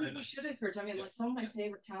 No, I think we should encourage. I mean, like some of my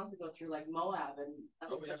favorite towns to go through, like Moab and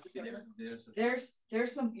other places.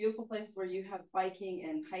 There's some beautiful places where you have biking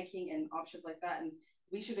and hiking and options like that, and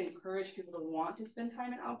we should encourage people to want to spend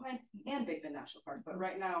time in Alpine and Big Bend National Park. But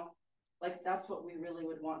right now, like that's what we really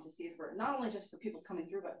would want to see, for not only just for people coming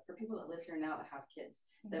through, but for people that live here now that have kids,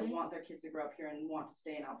 that want their kids to grow up here and want to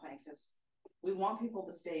stay in Alpine, because we want people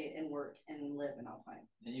to stay and work and live in Alpine.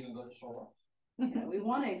 And even go to Sorrel. Yeah, we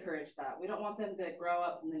want to encourage that. We don't want them to grow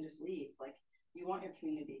up and then just leave. Like, you want your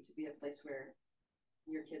community to be a place where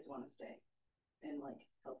your kids want to stay and like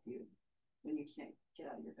help you when you can't get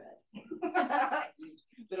out of your bed.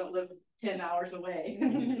 They don't live 10 hours away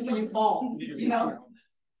when you fall, you know?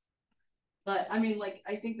 But I mean, like,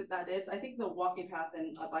 I think I think the walking path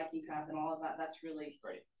and a biking path and all of that, that's really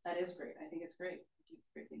great. That is great. I think it's great. It's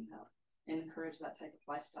a great thing to have and encourage that type of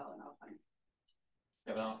lifestyle in Alpine.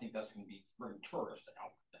 Yeah, but I don't think that's going to be bring tourists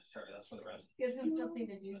out necessarily. That's for the rest. Gives them something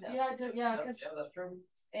to do though. Yeah, because Yeah, that's true.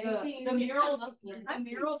 the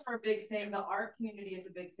murals are a big thing. The art community is a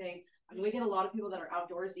big thing. I mean, we get a lot of people that are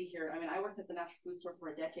outdoorsy here. I mean, I worked at the Natural Food Store for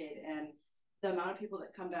a decade, and the amount of people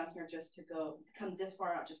that come down here just to come this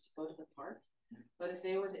far out just to go to the park. But if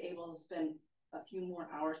they were able to spend a few more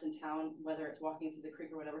hours in town, whether it's walking to the creek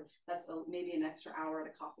or whatever, that's maybe an extra hour at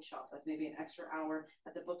a coffee shop. That's maybe an extra hour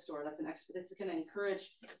at the bookstore. That's it's going to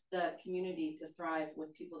encourage the community to thrive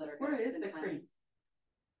with people that are. Where is the creek?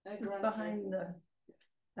 It's behind the,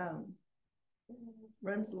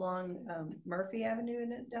 runs along, Murphy Avenue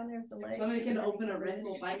and it down there at the lake. Somebody can open a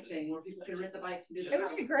rental bike thing where people can rent the bikes and do the. It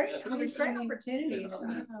would be great. It would be a great opportunity.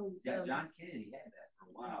 Yeah, John Kennedy had that for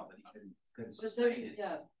a while, but he couldn't But sustain it.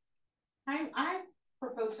 yeah. I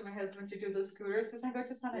proposed to my husband to do the scooters because I go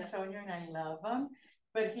to San Antonio and I love them.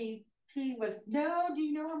 But he was, no, do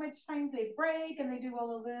you know how much times they break and they do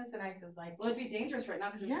all of this? And I was like, Well, it'd be dangerous right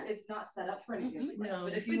now because it's not set up for anything. No.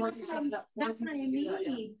 But if you want to set it up, that's what I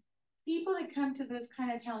mean. People that come to this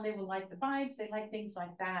kind of town, they will like the bikes, they like things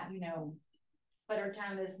like that, you know. But our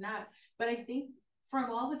town is not. But I think from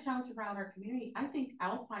all the towns around our community, I think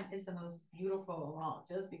Alpine is the most beautiful of all,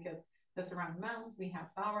 just because that's around the mountains. We have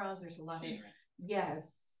Sauros. There's a lot of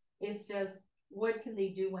yes. It's just what can they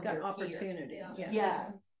do when they're opportunity? Here? Yeah.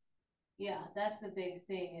 Yeah, that's the big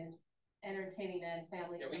thing, is entertaining and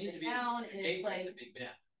family Yeah, we need to be town and it's like Big Bend.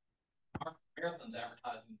 Our Marathon's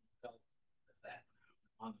advertising that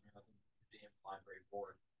on the Marathon Museum Library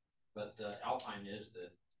Board, but Alpine is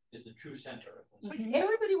the true center. But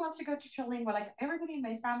everybody wants to go to Chilingua. Like everybody in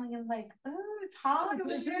my family is like, oh, it's hot over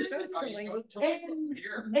there.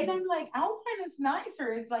 And I'm like, Alpine is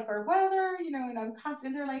nicer. It's like our weather, you know. And I'm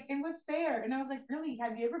constant. They're like, and what's there? And I was like, really?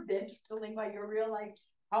 Have you ever been to Chilingua? You realize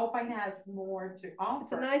Alpine has more to offer.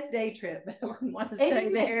 It's a nice day trip, but I wouldn't want to stay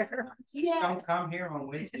is. there. Yeah, Don't come here on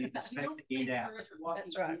weekends, You expect don't to eat out. encourage a walking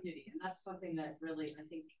That's right. community, and that's something that really, I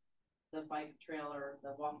think, the bike trail or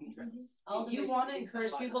the walking trail. All the You big wanna things.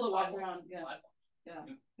 encourage people to walk around, yeah, yeah.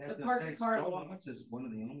 That's To gonna park say, the car and walk. Stolz is one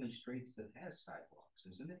of the only streets that has sidewalks,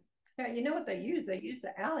 isn't it? Yeah, you know what they use? They use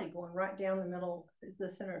the alley going right down the middle, the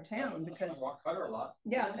center of town because, Walk Cutter a lot.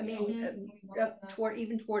 yeah, I mean, up toward,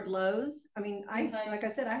 even toward Lowe's. I mean, like I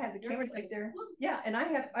said, I have the cameras right there. Yeah, and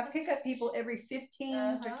I pick up people every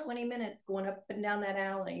 15 to 20 minutes going up and down that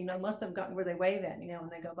alley. You know, most of them gotten where they wave at, when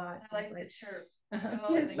they go by. I like that shirt.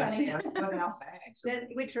 It's funny. Let's put out bags.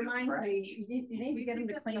 Which reminds me, you need to get them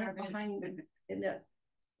to clean up behind in the,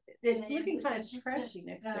 it's looking kind of trashy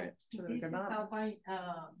next to the This is Granada. Alpine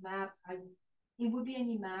map. It would be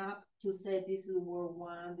any map to say this is Ward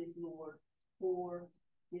 1, this is Ward 4,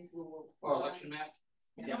 this is Ward 5. Or election map.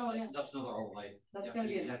 Yeah. Oh, yeah. That's another overlay. That's Yeah. gonna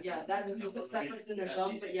be, That's- that's separate in their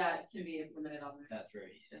zone, but yeah, it can be implemented on there. That's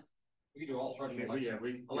very easy. We can do all I sorts of mean,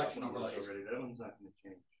 election, election got one of those overlays. already. That one's not gonna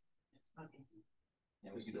change. Yeah,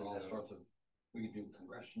 we can do all sorts of, we can do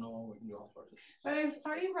congressional, we can do all sorts of. but it's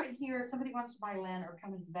starting right here, if somebody wants to buy land or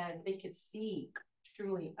come and invest, they could see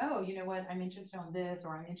truly, oh, you know what, I'm interested on this,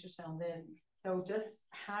 or I'm interested on this. So just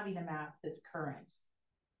having a map that's current.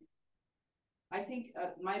 I think,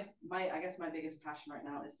 I guess my biggest passion right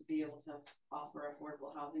now is to be able to offer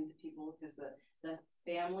affordable housing to people, because the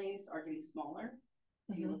families are getting smaller.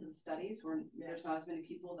 If you look at the studies, where there's not as many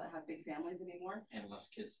people that have big families anymore. And less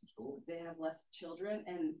kids in school. They have less children,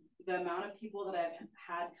 and the amount of people that I've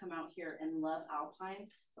had come out here and love Alpine,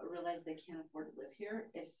 but realize they can't afford to live here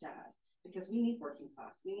is sad. Because we need working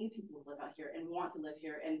class, we need people to live out here and want to live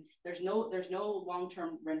here, and there's no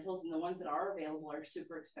long-term rentals, and the ones that are available are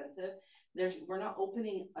super expensive. We're not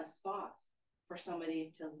opening a spot for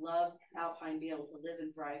somebody to love Alpine, be able to live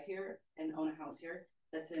and thrive here and own a house here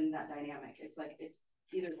that's in that dynamic. It's like, it's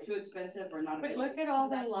either too expensive or not But available. look at all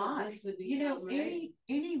the That's what lots, this would you know, become, right?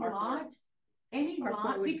 any R4. lot, any R4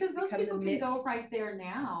 lot, would because those become people the can go mixed. right there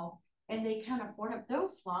now. And they can't afford it.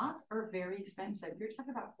 Those lots are very expensive. You're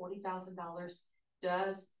talking about $40,000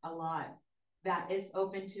 does a lot that is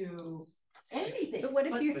open to anything. But what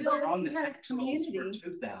if you But still they're on the had a tax rolls for community?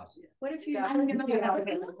 2,000. What if you? Yeah.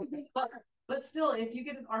 But still, if you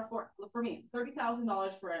get an R4, for me,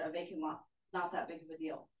 $30,000 for a vacant lot, not that big of a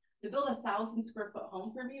deal. To build 1,000 square foot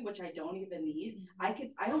home for me, which I don't even need, I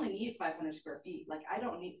only need 500 square feet. Like, I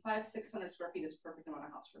don't need 600 square feet is perfect amount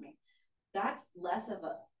of house for me. That's less of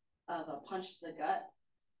a punch to the gut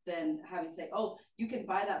than having to say, oh, you can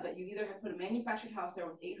buy that, but you either have to put a manufactured house there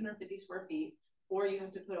with 850 square feet, or you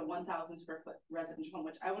have to put a 1,000 square foot residential home,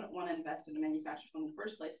 which I wouldn't want to invest in a manufactured home in the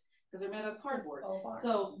first place, because they're made out of cardboard.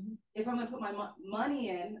 So if I'm going to put my money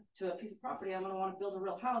in to a piece of property, I'm going to want to build a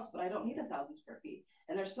real house, but I don't need 1,000 square feet.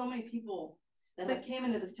 And there's so many people that have came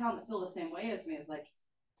into this town that feel the same way as me. It's like,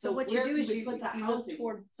 So what you where do can is we you put that look housing?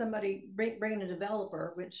 toward somebody, bringing a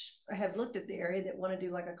developer, which I have looked at the area, that want to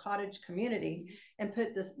do like a cottage community and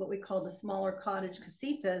put this, what we call the smaller cottage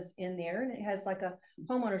casitas in there. And it has like a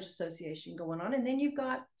homeowners association going on. And then you've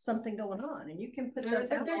got something going on, and you can put There's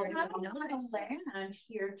those out there. not and enough it'll be nice. land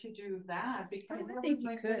here to do that because I think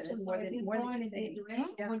you could more than you think.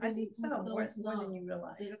 Yeah, I think so, more than you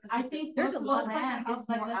realize. I think There's there's a a lot lot of of land is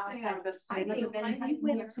more outside of the I city. think when you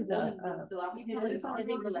went to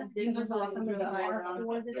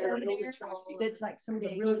that's like some of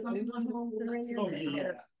the real homes that are in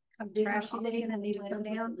there that are trashy looking and need to come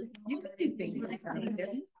down. You can do things like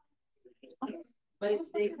that. But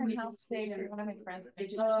it's they can House there, one of my friends. They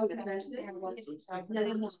just do the fencing.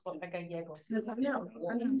 Because I know,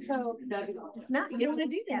 I mean, so it's not, you don't want to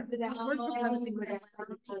do that, but that work housing would have to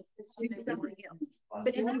do something else.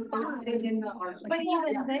 But if you find it in the. But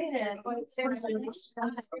even then,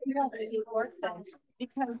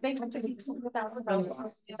 because they went to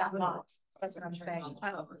 $2,000 to do that lot. That's what I'm saying.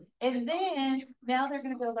 And then now they're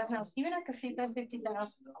gonna build a house, even a casita,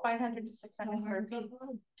 50,500 to 600 square feet.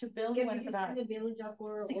 To build one is about 60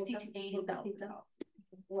 to 80,000.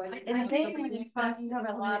 And then you have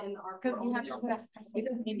a lot in our. Because you have to put a.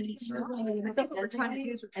 I think what we're trying to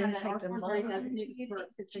do is we're trying to take the money.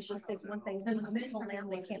 She says one thing,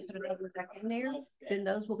 they can't put it over back in there, then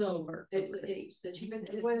those will convert. It's the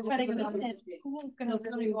cheapest. But again, who's gonna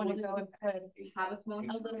really wanna go and put Have a small. a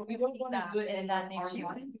little We don't want to do it in that neighborhood?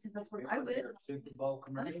 neighborhood. Because that's what I would. Super Bowl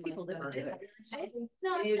Other commercial. people that would do it. They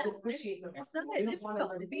need to appreciate the- It's not that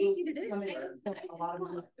difficult, it'd be easy to do.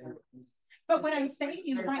 But what I'm saying,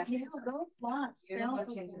 you right now, those lots sell.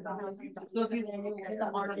 So if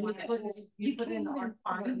you put in the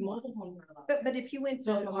R5, mobile homes are allowed. But if you went to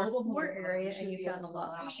So an the R mobile four homes area should and you be found a able to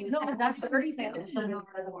lot. allow. No, that's what I'm saying.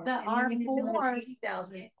 The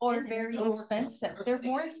R4s are very expensive. They're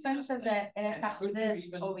more expensive than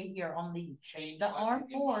this over here on these. The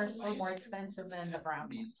R4s are more expensive than the brown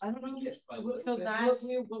ones. I don't know. So that's,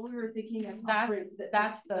 What we were thinking is.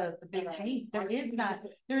 that's the big change. There is not,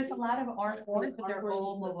 there's a lot of R4s, but they're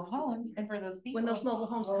all mobile homes, and for those people. When those mobile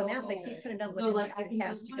homes come out, they can't put another So one, like I it can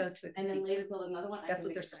has to go to a and then casita. later build another one. I That's can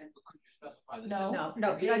what make they're it- saying. Could you specify the? No.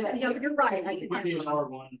 No, you're right. I said, Would be an yeah.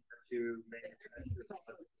 R1 to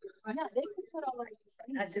Yeah, they can put all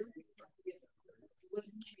that. I said,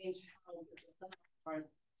 Wouldn't change how or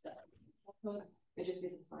it just be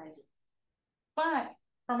the size. But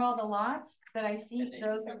from all the lots that I see,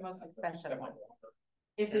 those are the most expensive ones.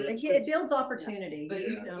 If And it, it builds opportunity, But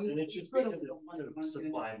you Yeah, know. and it's just because of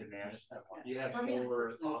supply and demand. You have For me,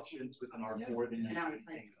 more options with an R4 than you an do outside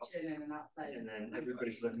anything else. kitchen and an outside. And then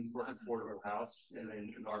everybody's looking for an affordable house, and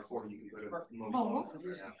then an R4, you can put a Oh. mobile home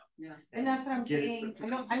right now. Yeah. And that's what I'm Get it saying.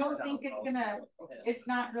 for I don't think it's gonna, $50,000. it's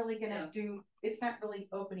not really gonna do, it's not really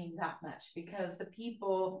opening that much because the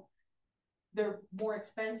people, they're more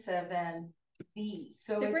expensive than these.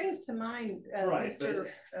 So It it's, brings to mind, Right, Mr.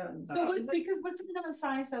 so what, because what's the minimum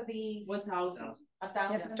size of these? 1,000.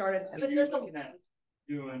 1,000? You have to start at. If you're looking at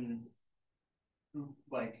doing,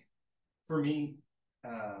 like, for me,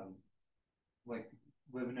 like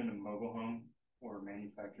living in a mobile home or a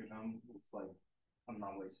manufactured home, it's like, I'm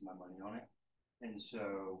not wasting my money on it. And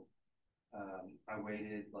so, I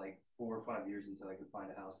waited like 4 or 5 years until I could find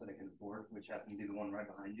a house that I can afford, which happened to be the one right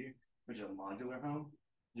behind you, which is a modular home,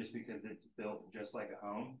 just because it's built just like a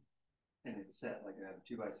home. And it's set like a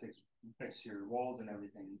 2x6 exterior walls and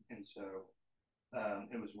everything. And so,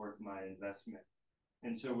 it was worth my investment.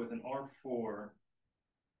 And so with an R4,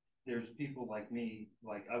 there's people like me,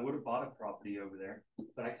 like I would have bought a property over there,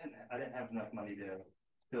 but I didn't have enough money to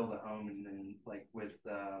build a home. And then like with,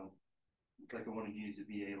 like I wanted to use a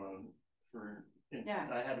VA loan for instance, Yeah.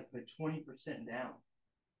 I had to put 20% down.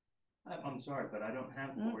 I'm sorry, but I don't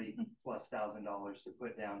have $40,000+ to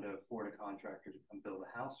put down to afford a contractor to come build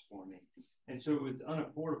a house for me. And so it was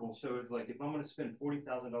unaffordable. So it's like, if I'm going to spend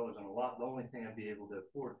 $40,000 on a lot, the only thing I'd be able to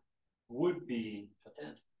afford would be,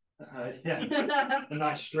 yeah, a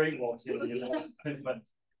nice straight wall ceiling, you know? But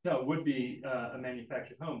no, it would be a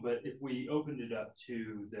manufactured home. But if we opened it up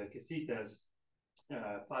to the casitas,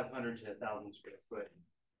 500 to 1,000 square foot,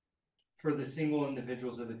 for the single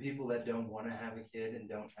individuals or the people that don't want to have a kid and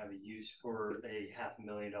don't have a use for a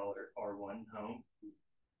 $500,000 R1 home,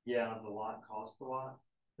 yeah, the lot costs a lot,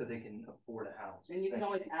 but they can afford a house. And you can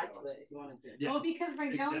always add to it if you wanted to. Yeah, Well, because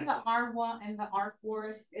right now in the exactly. R1 and the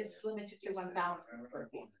R4s, it's limited to 1,000.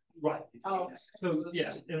 right. Oh. So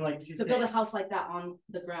yeah, and like you To build a said, house like that on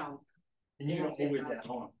the ground. and you it don't has to be always 1,000. add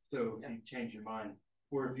on. So if you change your mind,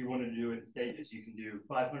 or if you wanted to do it in stages, you can do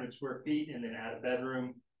 500 square feet and then add a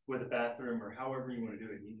bedroom with a bathroom, or however you want to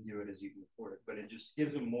do it. You can do it as you can afford it, but it just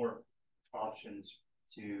gives them more options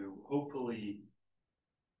to hopefully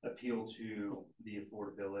appeal to the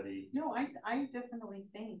affordability. No, I definitely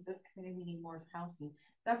think this community needs more housing.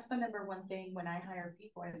 That's the number one thing when I hire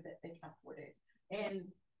people is that they can't afford it. And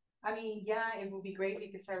I mean, yeah, it would be great if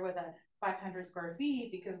you could start with a 500 square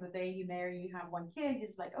feet because the day you marry, you have one kid,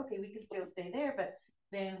 it's like, okay, we can still stay there. But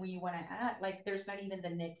then when you want to add, like, there's not even the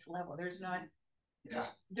next level. There's not, Yeah.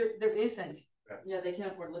 there isn't. Yeah, they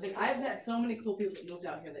can't afford living. I've met so many cool people that moved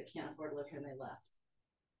out here that can't afford to live here and they left.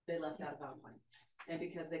 They left out of Alpine. And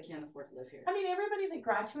because they can't afford to live here. I mean, everybody that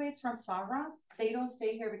graduates from Sawgrass, they don't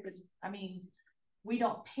stay here because, I mean, we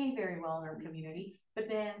don't pay very well in our community, but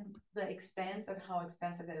then the expense of how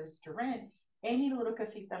expensive it is to rent, any little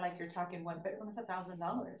casita like you're talking, one bedroom is $1,000.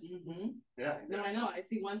 Mm-hmm. Yeah. No, I know. I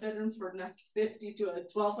see one bedrooms for $950 to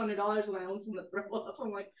 $1,200 and I almost want to throw up.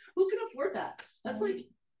 I'm like, who can afford that? That's like,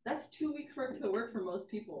 that's 2 weeks worth of work for most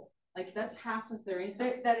people. Like that's half of their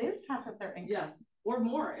income. That is half of their income. Yeah, or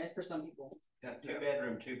more for some people. Yeah,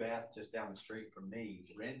 2-bedroom, 2-bath just down the street from me,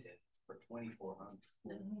 rented for $2,400.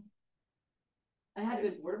 I had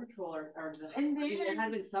to be border patrol or And I mean, then it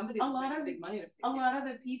had been somebody a that's lot making of- big money to A lot of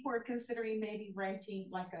the people are considering maybe renting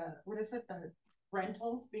like a, what is it, the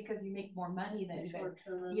rentals, because you make more money than,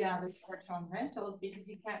 yeah, the short-term rentals, because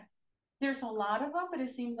you can't, there's a lot of them, but it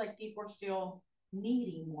seems like people are still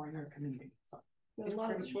needing more in our community. So There's a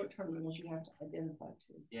lot of the short-term rentals you have to identify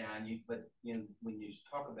too. Yeah, but when you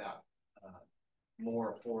talk about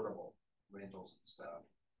more affordable rentals and stuff,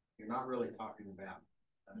 you're not really talking about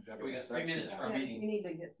We got 3 minutes for our Yeah, you meeting. need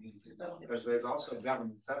to get. Because there's also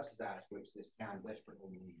government subsidized, which this town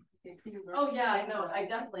desperately needs. Oh, yeah, I know, I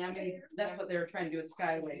definitely, I mean, that's what they were trying to do with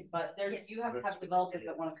Skyway, but there's, Yes. you have to have developers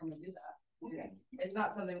that wanna come and do that. Okay. It's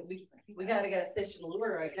not something that we gotta get a fish in the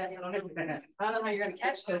lure, I guess, I don't know how you're gonna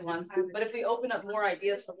catch those ones, but if we open up more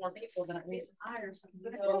ideas for more people, then at least hire some.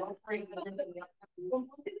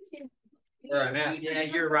 Where I'm at. Yeah,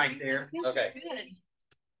 you're right there. Okay.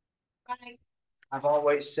 I've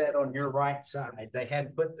always sat on your right side. They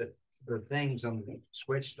had put the things on,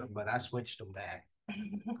 switched them, but I switched them back.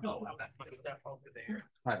 Oh,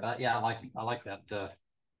 right, but yeah, I like that,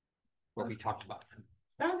 what we talked about.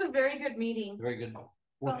 That was a very good meeting. Very good Well,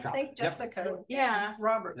 workshop. thank Yep. Jessica. Yeah.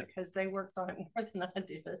 Robert, because they worked on it more than I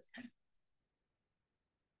did.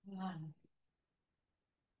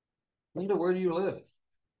 Linda, where do you live?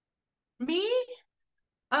 Me?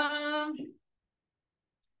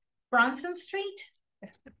 Bronson Street?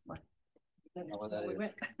 I know where that We is.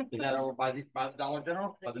 went. Is that over by the Dollar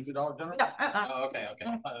General, by the new Dollar General? No, Oh, okay,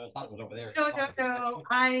 I thought it was over there. no,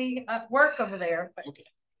 I work over there, but Okay.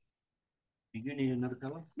 Do you need another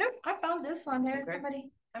pillow? nope, I found this one there, Okay.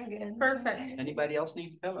 somebody, I'm good. perfect. Anybody else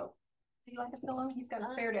need a pillow? Do you like a pillow? He's got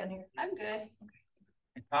a spare down here. I'm good.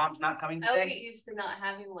 And Tom's not coming I'll get today? used to not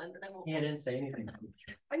having one, but I won't. He didn't say anything.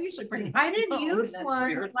 I usually bring. I didn't Oh, use that's one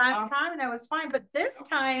weird. last time and I was fine, but this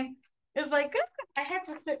time it's like, I had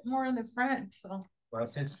to sit more in the front, so. Well,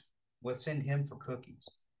 we'll send him for cookies.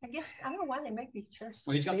 I guess, I don't know why they make these chairs.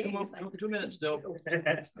 Well, he's got big. 2 more, It's like- 2 minutes still.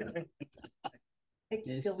 Make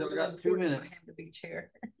you He's feel still really got 2 important when I minutes. have the big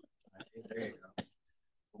chair. There you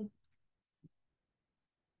go.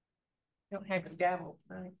 Don't have your gavel,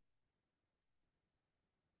 right?